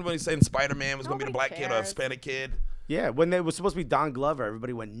everything. Even when they saying Spider-Man was going to be the Nobody black kid or a cares. Hispanic kid. Yeah, when they was supposed to be Don Glover,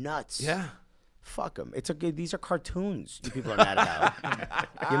 everybody went nuts. Yeah. Fuck them. These are cartoons. You people are mad about.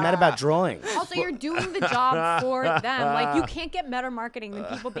 You're mad about drawing. Also, you're doing the job for them. Like, you can't get better marketing than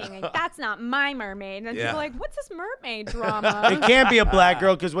people being like, that's not my mermaid. And then Yeah. people are like, what's this mermaid drama? It can't be a black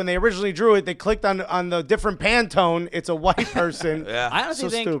girl because when they originally drew it, they clicked on the different Pantone. It's a white person. Yeah. I honestly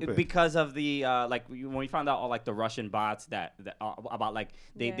So think stupid. because of the when we found out all like the Russian bots that about like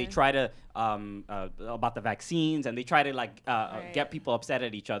they Yeah. try to about the vaccines and they try to like get people upset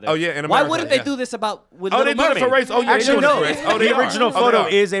at each other. Oh, yeah, in Why America, wouldn't yeah. they do this about with Oh, Little they do it for Mermaid? race. Oh, yeah, Actually, they do it no. for race. Oh, they The are. original Oh, they photo are.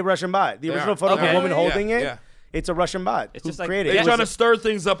 is a Russian bot. The They original are. photo of Okay. the woman Yeah, holding it, yeah. it's a Russian bot. It's who just like- created They're it. trying to stir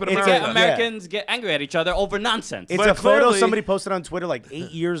things up in It's America. Get Americans get angry at each other over nonsense. It's But a photo clearly- somebody posted on Twitter like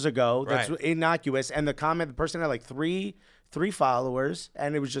 8 years ago. That's Right. innocuous, and the person had like three followers,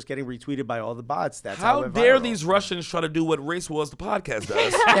 and it was just getting retweeted by all the bots. That's how, How it dare viral. these Russians try to do what Race Wars the podcast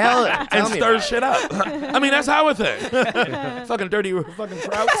does Tell and me stir about shit up? I mean, that's our thing. Fucking dirty fucking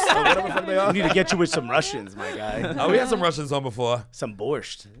trouts or whatever the fuck they it. are. We need to get you with some Russians, my guy. Oh, we had some Russians on before. Some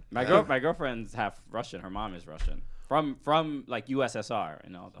borscht. My girlfriend's half Russian. Her mom is Russian. From like USSR, you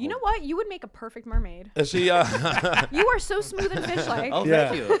know. You know what? You would make a perfect mermaid. Is she? You are so smooth and fish-like. Oh, Yeah.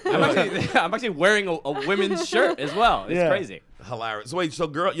 thank you. I'm actually wearing a women's shirt as well. It's Yeah. crazy. Hilarious. Wait, so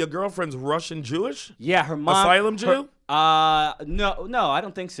your girlfriend's Russian Jewish? Yeah, her mom. Asylum Jew? No, I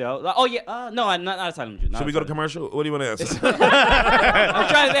don't think so. Oh yeah, no, I'm not asylum Jew. Should we go to commercial? What do you want to answer? I'm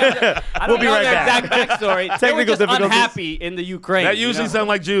trying to. I don't be know right their back. exact backstory. They were Technical just difficulties. unhappy in the Ukraine. That you usually know? sound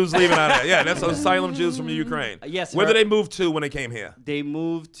like Jews leaving out of there. Yeah, that's asylum Jews from the Ukraine. Yes, Where her- did they move to when they came here? They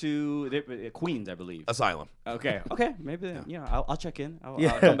moved to Queens, I believe. Asylum. Okay, maybe I'll check in. I'll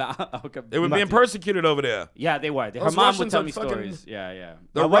Yeah. come back. I'll come They were back being to you. persecuted over there. Yeah, they were. Her Those mom Russians would tell are me fucking- stories. Yeah.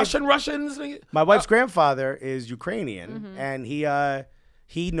 The My wife- Russians? nigga? My wife's grandfather is Ukrainian, and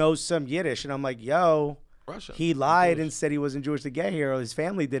he knows some Yiddish, and I'm like, yo. Russian. He lied and said he wasn't Jewish to get here, or his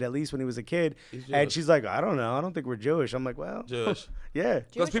family did at least when he was a kid. And Jewish. she's like, I don't know. I don't think we're Jewish. I'm like, well, Jewish. yeah.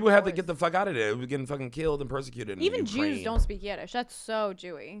 Because Jewish people have to boys. get the fuck out of there. We're getting fucking killed and persecuted. in Even Ukraine. Jews don't speak Yiddish. That's so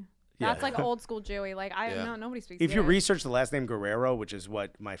Jewy. That's Yeah. like old school Jewy. Like Yeah. nobody speaks. If you Yiddish. research the last name Guerrero, which is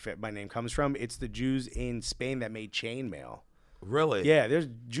what my name comes from, it's the Jews in Spain that made chainmail. Really? Yeah, there's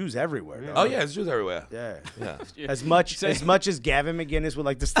Jews everywhere. though. Oh, yeah, it's Jews everywhere. Yeah. Yeah. As much as Gavin McGinnis would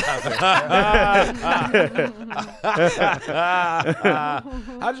like to stop it.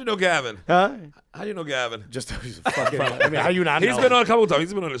 How'd you know Gavin? Huh? How'd you know Gavin? Just he's a fucking. I mean, how you not He's know? been on a couple of times.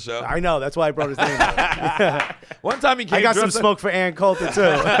 He's been on the show. I know. That's why I brought his name up. One time he came I got some dressed smoke for Ann Coulter,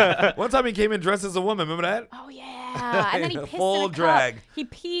 too. One time he came in dressed as a woman. Remember that? Oh yeah, and then he pissed Full in a drag. cup. He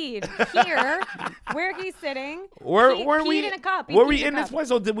peed here, where he's sitting. Were He we peed in a cup. He Were peed we in a in this cup.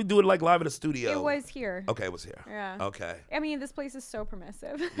 place or did we do it like live at a studio? It was here. Okay, it was here. Yeah. Okay. I mean, this place is so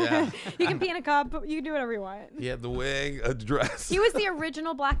permissive. Yeah. You can pee in a cup. You can do whatever you want. He had the wig, a dress. He was the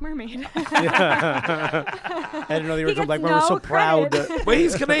original Black Mermaid. I didn't know the original gets Black Man was so no proud. credit. But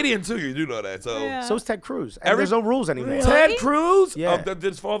he's Canadian too. You do know that. So Yeah. So is Ted Cruz. And there's no rules anymore. Ted Cruz. Yeah. Did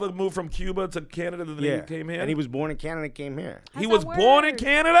his father move from Cuba to Canada? Then Yeah. he came here. And he was born in Canada and came here. He How's was that born in work?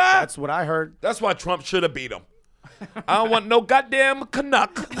 Canada. That's what I heard. That's why Trump should have beat him. I don't want no goddamn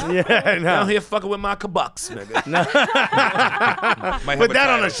Canuck Yeah, down no. here fucking with my kabucks, nigga. Might have Put that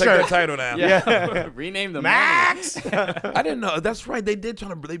on title. a Take shirt. that title now. Yeah. Rename the Max. I didn't know. That's right. They did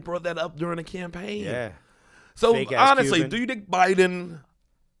they brought that up during the campaign. Yeah. So Fake-ass honestly, Cuban. do you think Biden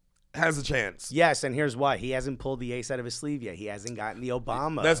has a chance. Yes, and here's why. He hasn't pulled the ace out of his sleeve yet. He hasn't gotten the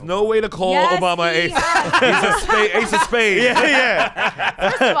Obama. There's no way to call Yes, Obama he ace. He's ace of spades. yeah.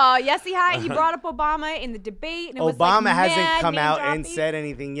 First of all, yes, he brought up Obama in the debate. And it was Obama like hasn't mad come out and name-droppy. said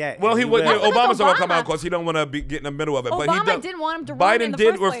anything yet. Well, and he would. will. That's Obama's not gonna come Obama. out because he don't want to be get in the middle of it. but Obama didn't want him to run Biden in the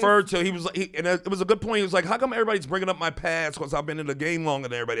did first refer place. to. He was. And it was a good point. He was like, "How come everybody's bringing up my past? Because I've been in the game longer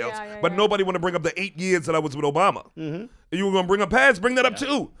than everybody else. Yeah, but yeah. nobody want to bring up the 8 years that I was with Obama. Mm-hmm. You were gonna bring up past? Bring that up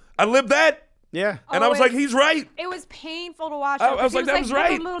too. I lived that." Yeah. And I was like, he's right. It was painful to watch. I was He like, that was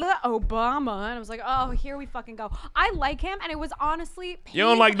right. Obama. And I was like, oh, here we fucking go. I like him, and it was honestly painful. You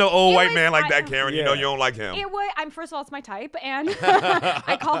don't like no old It white was- man like that, Karen. You know you don't like him. It was. First of all, it's my type, and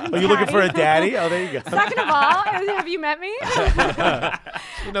I call him. Are you looking daddy. for a daddy? Oh, there you go. Second of all, have you met me?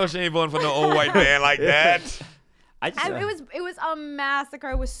 You know she ain't voting for no old white man like that. It was a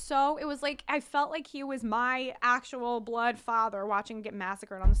massacre. It was like I felt like he was my actual blood father watching him get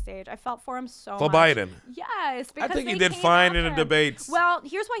massacred on the stage. I felt for him so For much. Biden. Yes, because think he they did came fine in after the him. debates. Well,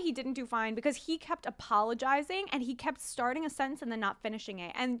 here's why he didn't do fine, because he kept apologizing and he kept starting a sentence and then not finishing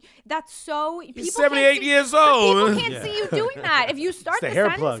it. And that's so He's people can't 78 see- years but old. People can't see you doing that. If you start the the hair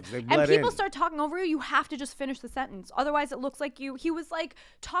sentence plugs. They and bled people in. start talking over you, you have to just finish the sentence. Otherwise, it looks like he was like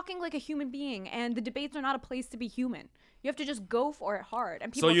talking like a human being, and the debates are not a place to be human. You have to just go for it hard.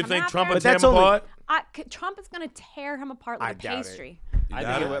 And people So you come think after Trump him. would tear him apart? Trump is going to tear him apart like I a doubt it. pastry. I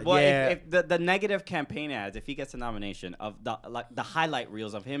think it would. Well, Yeah. if the negative campaign ads, if he gets a nomination of the highlight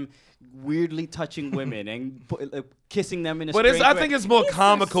reels of him weirdly touching women and kissing them in a But strange I way. think it's more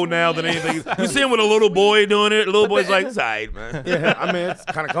comical now than anything. You see him with a little boy doing it. The little boy's like, it's all right, man. Yeah, I mean, it's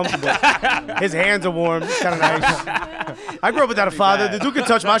kind of comfortable. His hands are warm. It's kind of nice. I grew up without a father. The dude can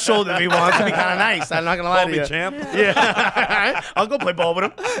touch my shoulder if he wants. It'd be kind of nice. I'm not going to lie Call to me you. champ. Yeah. I'll go play ball with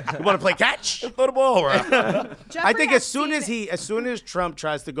him. You want to play catch? Throw the ball around. I think Jeffrey as soon as Trump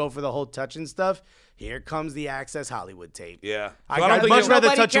tries to go for the whole touching stuff, here comes the Access Hollywood tape. Yeah. I'd So I don't think much it- rather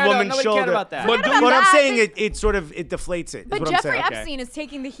Nobody touch a cared- woman's nobody shoulder. cared about that. But Forget about But I'm that. saying it sort of deflates it. Is But what Jeffrey I'm saying. Epstein is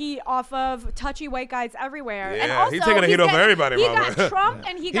taking the heat off of touchy white guys everywhere. and Yeah, also, he's taking the heat off of everybody, He mama. got Trump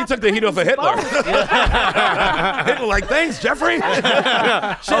and he He got took the heat off of Hitler. Clintons both. Hitler like, thanks, Jeffrey. Shit,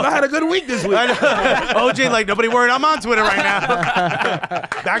 I had a good week this week. OJ, like, nobody worried. I'm on Twitter right now.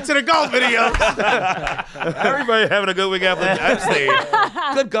 Back to the golf videos. Everybody having a good week after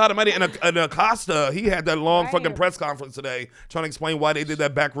Epstein. Good God Almighty. And Acosta, he had that long Right. fucking press conference today trying to explain why they did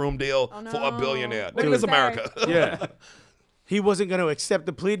that backroom deal for a no. billionaire. What Nigga, did this he say? America. Yeah. He wasn't going to accept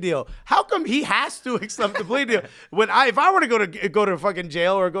the plea deal. How come he has to accept the plea deal? If I were to go to fucking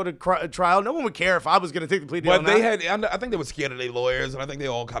jail or go to trial, no one would care if I was going to take the plea deal. But or they not. had, I think they were scared of their lawyers, and I think they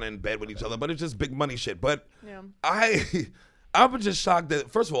all kind of in bed with each other. But it's just big money shit. But Yeah. I was just shocked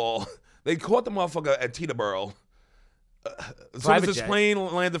that, first of all, they caught the motherfucker at Teterboro. As soon as Private his jet. plane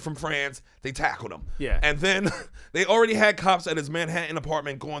landed from France, they tackled him. Yeah. And then they already had cops at his Manhattan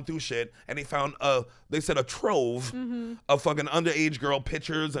apartment going through shit, and they found they said a trove of fucking underage girl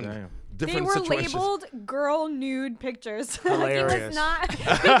pictures and They different were situations. labeled girl nude pictures. Hilarious. He was not.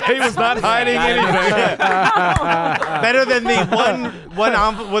 He was not hiding anything. Better than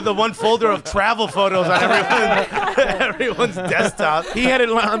the one folder of travel photos on everyone's desktop. He had it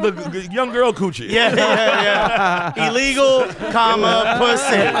on the young girl coochie. Yeah. Illegal, comma,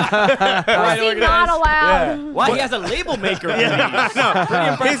 pussy. Pussy not allowed. Why he has a label maker? Pretty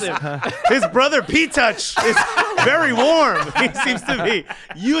impressive. His brother P-Touch is very warm. He seems to be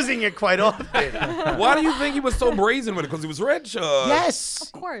using it quite often. Why do you think he was so brazen with it? Because he was rich? Yes.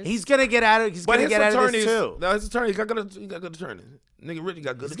 Of course. He's gonna get out of. He's But gonna his get out of attorneys, this too. no, his attorney, he got good attorney. Nigga Rich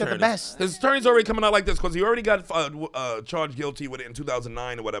got good He's got attorneys. the best. His attorney's already coming out like this because he already got charged guilty with it in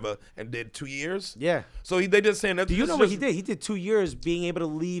 2009 or whatever and did 2 years. Yeah. So they just saying that. Do you know what he did? He did 2 years being able to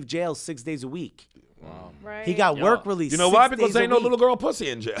leave jail 6 days a week. Right. He got work release. You know why? 6 Because days there a ain't no week. little girl pussy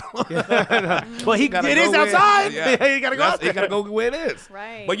in jail. Well, it Gotta is go where- outside. yeah. You gotta go out He there. gotta go where it is.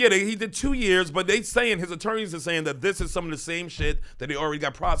 Right. But yeah, he did 2 years. But they saying his attorneys are saying that this is some of the same shit that he already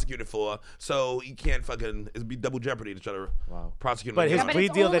got prosecuted for. So he can't fucking it'd be double jeopardy to try to prosecute him. But his again. But plea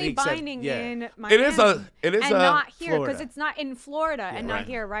it's deal only that he accepted- binding yeah. in Miami. It is a and not here because Florida. it's not in Florida and not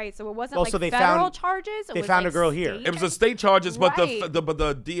here, right? So it wasn't Also, like they federal found- charges. It they was found like a girl here. state? It was the state charges, but Right. the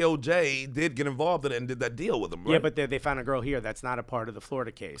DOJ did get involved in Florida and did that deal with them. Right? Yeah, but they found a girl here that's not a part of the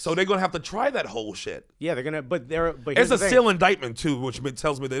Florida case. So they're gonna have to try that whole shit. Yeah, they're gonna. But here's It's a the thing. seal indictment too, which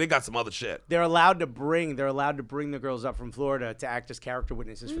tells me that they got some other shit. They're allowed to bring the girls up from Florida to act as character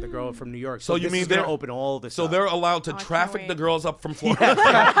witnesses for the girl from New York. So you this mean is gonna they're open all this? So up. they're allowed to I can't traffic the wait. girls up from Florida.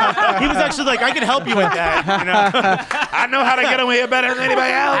 He was actually like, I can help you with that. You know, I know how to get them here better than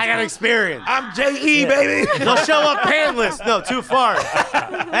anybody else. I got experience. I'm J.E. baby. They'll show up pantless. No, too far.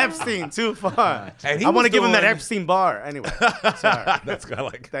 Epstein, too far. And he I want was to give him that doing- Epstein bar. Anyway, sorry. That's kind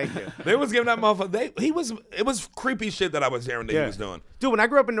of like. Thank you. They was giving that motherfucker. It was creepy shit that I was hearing that he was doing. Dude, when I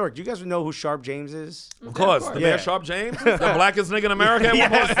grew up in Newark, do you guys know who Sharp James is? Of course, the Yeah. Mayor Sharp James, the blackest nigga in America. At one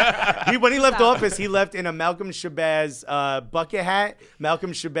point. Yes. When he left office, he left in a Malcolm Shabazz bucket hat,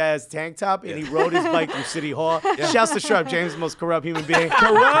 Malcolm Shabazz tank top, and he rode his bike through City Hall. Shouts to Sharp James, the most corrupt human being.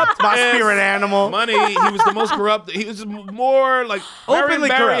 Corrupt, my Yes. spirit animal. Money. He was the most corrupt. He was more like Marion Openly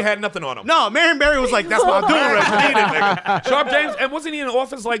Barry corrupt. had nothing on him. No, Marion Barry was like, that's what I'm doing right now. Nigga. Sharp James, and wasn't he in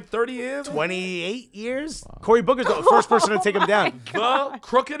office like 30 years? 28 years? Cory Booker's the first person to take him down. The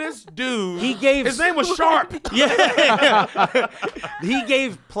crookedest dude. He gave His name was Sharp. Yeah. He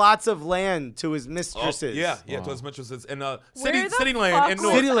gave plots of land to his mistresses. Yeah, to his mistresses in Where City the Land fuck in was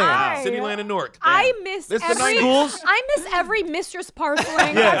Newark. City Land. I? City Land in Newark. I miss This the every 90s. Schools? I miss every mistress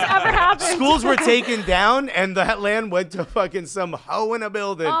parceling that's ever happened. Schools were taken down, and that land went to fucking some hoe in a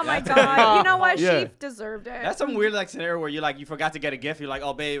building. Oh my god! You know what? Yeah. She deserved it. That's some weird like scenario where you forgot to get a gift. You're like,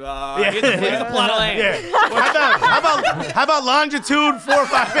 oh babe, Yeah. here's a plot of land. Yeah. How about longitude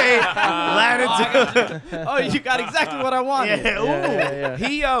 458, latitude? Oh, you got exactly what I wanted.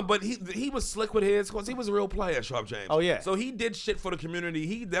 Yeah. Ooh. But he was slick with his because he was a real player, Sharp James. Oh, yeah. So he did shit for the community.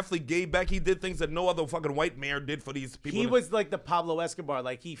 He definitely gave back. He did things that no other fucking white mayor did for these people. He was like the Pablo Escobar.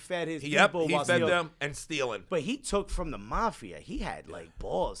 Like he fed his Yep, people he while fed stealing. them and stealing. But he took from the mafia. He had like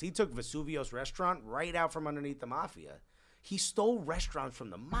balls. He took Vesuvio's restaurant right out from underneath the mafia. He stole restaurants from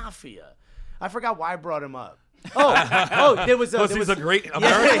the mafia. I forgot why I brought him up. There was Because he's a great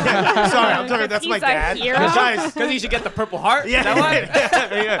American. Sorry, I'm talking. That's my He's a dad. hero. Guys, Because you should get the Purple Heart. yeah, Is that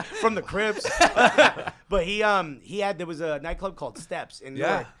what? yeah, from the Crips. But there was a nightclub called Steps in New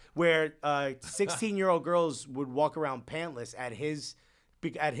Yeah. York where 16-year-old girls would walk around pantless at his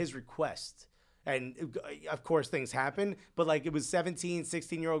request. And of course things happen, but like it was 17,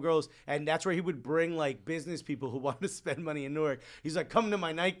 16-year-old girls, and that's where he would bring like business people who wanted to spend money in Newark. He's like, come to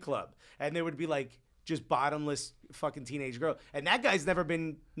my nightclub, and they would be like just bottomless fucking teenage girl. And that guy's never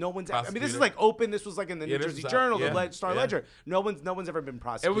been. No one's. I mean, this is like open. This was like in the New this Jersey is Journal, yeah, the Star yeah. Ledger. No one's ever been It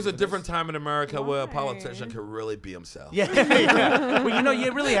prosecuted. was a for different this. time in America where a Why? politician could really be himself. Yeah, yeah. Well,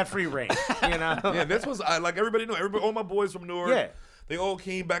 you really had free reign. You know. Yeah, this was like everybody knew. All my boys from Newark. Yeah. They all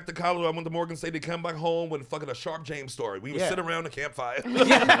came back to college. I went to Morgan State. They come back home with fucking a Sharp James story. We would Yeah. sit around the campfire and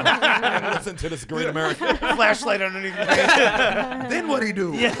listen to this great American. Flashlight underneath your Then what'd he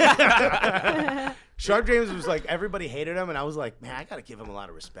do? Sharp James was like, everybody hated him, and I was like, man, I gotta give him a lot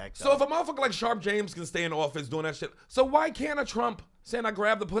of respect. So if a motherfucker like Sharp James can stay in office doing that shit, so why can't a Trump saying I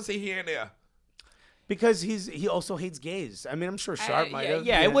grab the pussy here and there? because he also hates gays. I mean, I'm sure Sharp might have.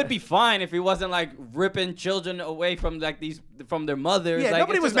 Yeah, it would be fine if he wasn't like ripping children away from from their mothers. Yeah, like,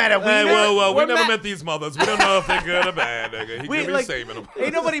 nobody it's was just mad like, at Wiener. Well, we We're never mad- met these mothers. We don't know if they're good or bad. Nigga. He could be like, saving them.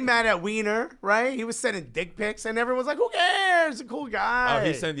 Ain't nobody mad at Wiener, right? He was sending dick pics, and everyone's like, "Who cares? He's a cool guy."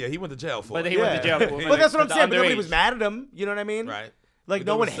 Oh, he went to jail for But it. he went to jail. For But that's what I'm the saying. But nobody underage. was mad at him. You know what I mean? Right. Like But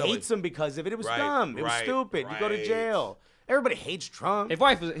no that one was silly. hates him because of it. It was Right, dumb. It was right, stupid. You go to right. jail. Everybody hates Trump. His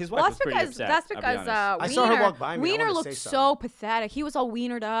wife was Well, pretty upset. that's I'll be because honest. I saw her Wiener, walk by me. I Wiener wanted to looked say so pathetic. He was all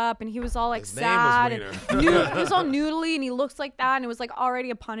wienered up, and he was all like His name was sad, Wiener. and he was all noodly, and he looks like that, and it was like already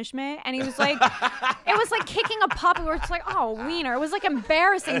a punishment, and he was like, it was like kicking a puppy. Where it's like, oh, Wiener. It was like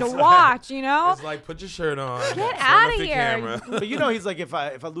embarrassing to watch, you know? It's like, put your shirt on. Get turn outta off your here. camera. But you know, he's like, if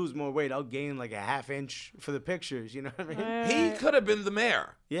I lose more weight, I'll gain like a half inch for the pictures. You know what I mean? He could have been the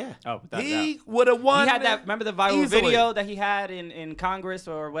mayor. Yeah. Oh, without He doubt. would have won. He had that. Remember the viral easily. video that he had in Congress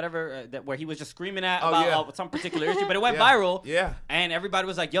or whatever, where he was just screaming at about some particular issue, but it went viral. Yeah. And everybody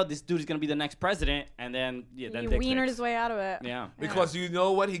was like, "Yo, this dude is gonna be the next president." And then then He dick wienered pics. his way out of it. Yeah. Because you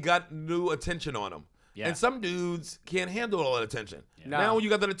know what? He got new attention on him. Yeah. And some dudes can't handle all that attention. No. Now when you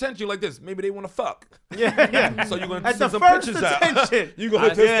got that attention, you're like this. Maybe they want to fuck. Yeah. So you're going to That's send the some first pictures attention. out. You're going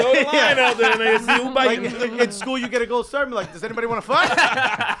to just throw the line out there and they see who Like biting. in school, you get a gold star. And be like, does anybody want to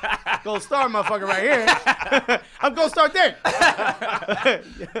fuck? Gold star, motherfucker, right here. I'm gold star dick.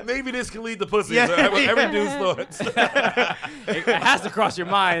 Maybe this can lead to pussy. Yeah. Every dude's thoughts. It has to cross your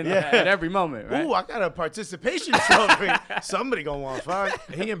mind at every moment, right? Ooh, I got a participation trophy. Somebody gonna want to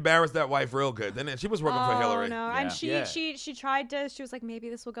fuck. He embarrassed that wife real good, didn't he? She was working for Hillary. Oh no! Yeah. And Yeah. she tried to. She was like, maybe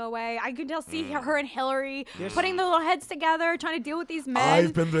this will go away. I could just see her and Hillary putting the little heads together, trying to deal with these men.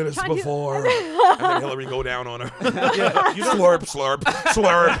 I've been through this trying to- before. And then Hillary go down on her. You slurp, slurp,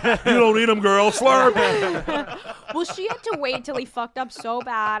 slurp. You don't need them, girl. Slurp. Well, she had to wait till he fucked up so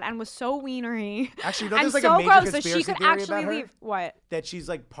bad and was so wienery. Actually, you know, and there's like so a major gross, so conspiracy she could theory actually about her? leave. What? That she's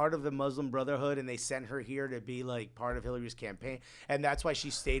like part of the Muslim Brotherhood, and they sent her here to be like part of Hillary's campaign, and that's why she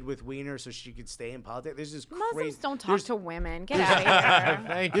stayed with Wiener so she could stay in politics. There's this Muslims crazy. don't talk to women. Get out of here.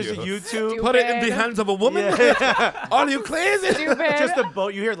 Thank There's a you. YouTube. Put it in the Stupid. hands of a woman? Are you crazy? Stupid. Just a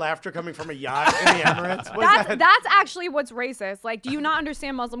boat. You hear laughter coming from a yacht in the Emirates. What is that? That's actually what's racist. Like, do you not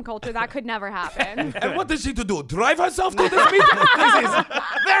understand Muslim culture? That could never happen. And what did she do? Drive herself to this meeting? This is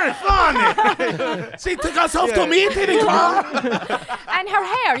very funny. She took herself to meeting in car. And her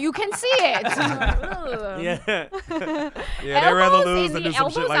hair, you can see it. Ugh. Yeah. Yeah, they'd rather Elbows lose in than the do some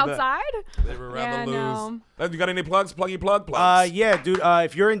shit elbows like that. outside. They would rather Yeah, lose. no. You got any plugs? Plugs. Yeah, dude.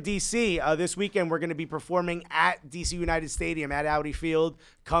 If you're in DC this weekend, we're gonna be performing at DC United Stadium at Audi Field.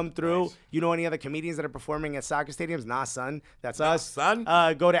 Come through. Nice. You know any other comedians that are performing at soccer stadiums? Nah, son. That's us. son.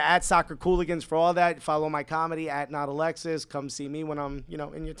 Go to @SoccerCooligans for all that. Follow my comedy @NotAlexis. Come see me when I'm,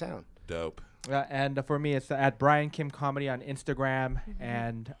 in your town. Dope. And for me, it's at Brian Kim Comedy on Instagram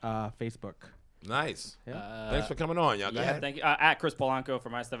and Facebook. Nice. Thanks for coming on, y'all. Go Yeah, ahead. thank you. At Chris Polanco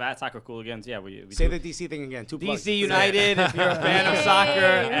for my stuff. At Soccer Cooligans. Yeah, we Say do. the DC thing again. 2 plugs. DC United. If you're a fan of soccer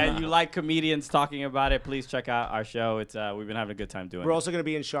and you like comedians talking about it, please check out our show. It's we've been having a good time doing We're it. also gonna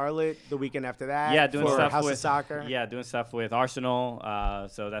be in Charlotte the weekend after that. Yeah, doing for stuff House with of Soccer. Yeah, doing stuff with Arsenal.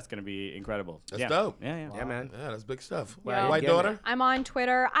 So that's gonna be incredible. That's yeah. dope. Yeah. Yeah, man. Yeah, that's big stuff. Yeah. White Yeah, daughter? man. I'm on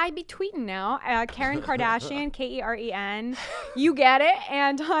Twitter. I be tweeting now. Karen Kardashian, Keren. You get it.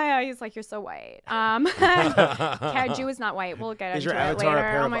 And he's like, you're so white. Karen Jew is not white. We'll get Is into your it avatar a later.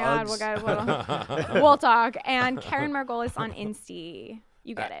 pair Oh of my God, Uggs? we'll talk. And Karen Margolis on Insta.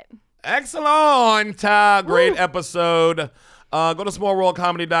 You get it. Excellent. Great episode. Go to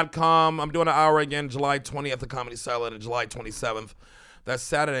smallworldcomedy.com. I'm doing an hour again, July 20th, the Comedy Cellar, and July 27th. That's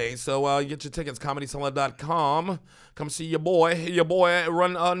Saturday. So you get your tickets, comedycellar.com. Come see your boy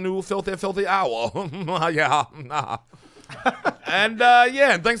run a new filthy hour. Yeah. And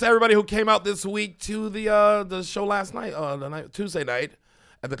thanks to everybody who came out this week to the show last night, Tuesday night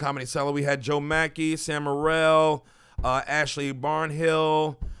at the Comedy Cellar. We had Joe Mackey, Sam Morrell, Ashley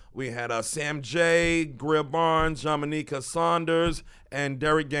Barnhill. We had Sam J, Greer Barnes, Jamanika Saunders, and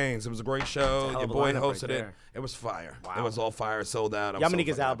Derek Gaines. It was a great show. Hell Your of a boy lineup hosted right it. there. It was fire. Wow. It was all fire, sold out. I'm so Yamanika's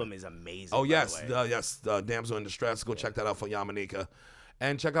fucking album happy. is amazing. Oh, by yes. the way. Yes. Damsel in Distress. Go check that out for Yamanika.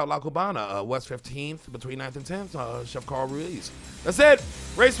 And check out La Cubana, West 15th, between 9th and 10th. Chef Carl Ruiz. That's it.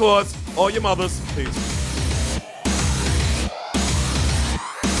 Race Wars. All your mothers. Peace.